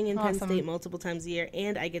be playing in Penn State multiple times a year,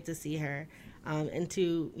 and I get to see her. And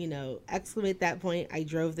to, exclamate that point, I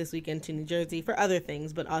drove this weekend to New Jersey for other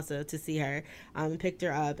things, but also to see her, picked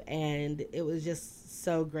her up, and it was just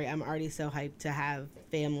so great. I'm already so hyped to have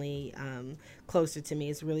family closer to me.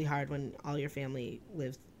 It's really hard when all your family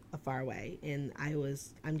lives far away, and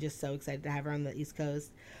I'm just so excited to have her on the East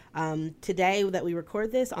Coast. Today that we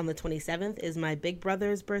record this on the 27th is my big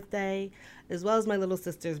brother's birthday, as well as my little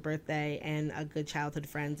sister's birthday, and a good childhood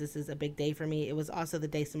friend's. This is a big day for me. It was also the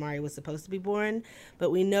day Samari was supposed to be born,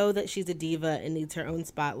 but we know that she's a diva and needs her own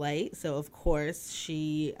spotlight. So of course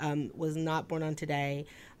she was not born on today,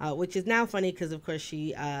 which is now funny because of course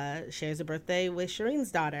she shares a birthday with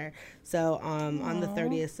Shireen's daughter. So on the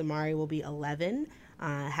 30th, Samari will be 11.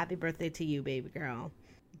 Happy birthday to you, baby girl.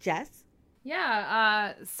 Jess?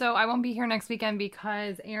 Yeah, so I won't be here next weekend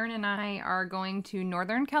because Aaron and I are going to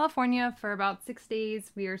Northern California for about 6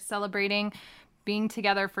 days. We are celebrating being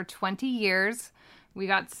together for 20 years. We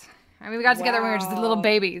got together when we were just little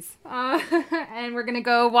babies. And we're going to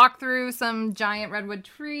go walk through some giant redwood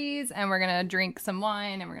trees, and we're going to drink some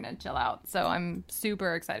wine, and we're going to chill out. So I'm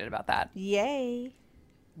super excited about that. Yay.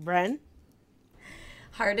 Bren?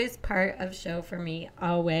 Hardest part of show for me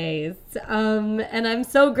always, and I'm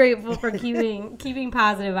so grateful for keeping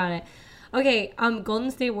positive on it. Okay,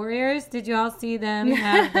 Golden State Warriors, did you all see them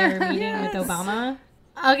have their meeting with Obama?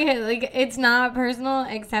 Okay, like, it's not personal,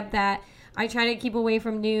 except that I try to keep away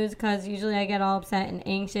from news because usually I get all upset and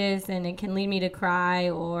anxious, and it can lead me to cry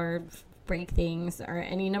or break things or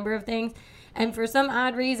any number of things. And for some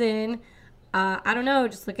odd reason, I don't know,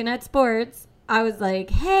 just looking at sports, I was like,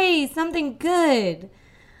 hey, something good.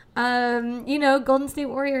 Golden State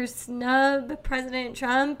Warriors snub President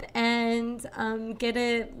Trump and get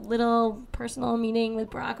a little personal meeting with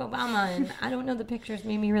Barack Obama. And I don't know, the pictures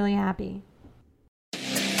made me really happy.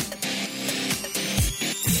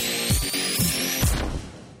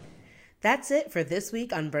 That's it for this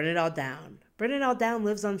week on Burn It All Down. Burn It All Down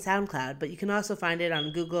lives on SoundCloud, but you can also find it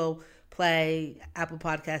on Google Play, Apple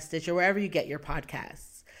Podcasts, Stitcher, wherever you get your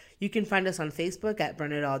podcasts. You can find us on Facebook at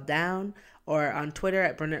Burn It All Down, or on Twitter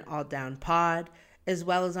at Burn It All Down Pod, as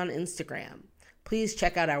well as on Instagram. Please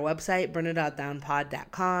check out our website,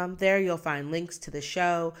 burnitalldownpod.com. There you'll find links to the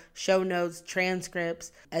show notes,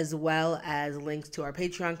 transcripts, as well as links to our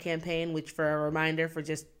Patreon campaign, which, for a reminder, for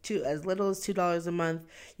just as little as $2 a month,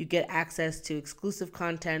 you get access to exclusive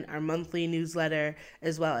content, our monthly newsletter,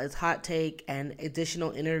 as well as Hot Take and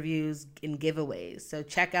additional interviews and giveaways. So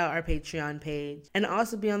check out our Patreon page, and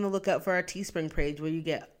also be on the lookout for our Teespring page, where you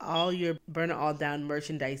get all your Burn It All Down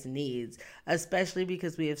merchandise needs, especially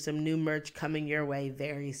because we have some new merch coming your way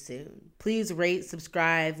very soon. Please rate,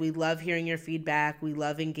 subscribe. We love hearing your feedback. We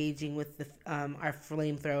love engaging with our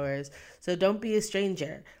flamethrowers. So don't be a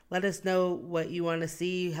stranger. Let us know what you want to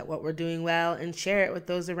see, what we're doing well, and share it with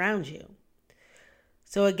those around you.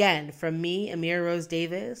 So again, from me, Amira Rose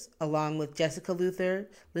Davis, along with Jessica Luther,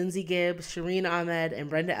 Lindsay Gibbs, Shireen Ahmed, and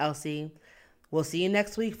Brenda Elsey, we'll see you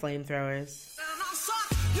next week, flamethrowers.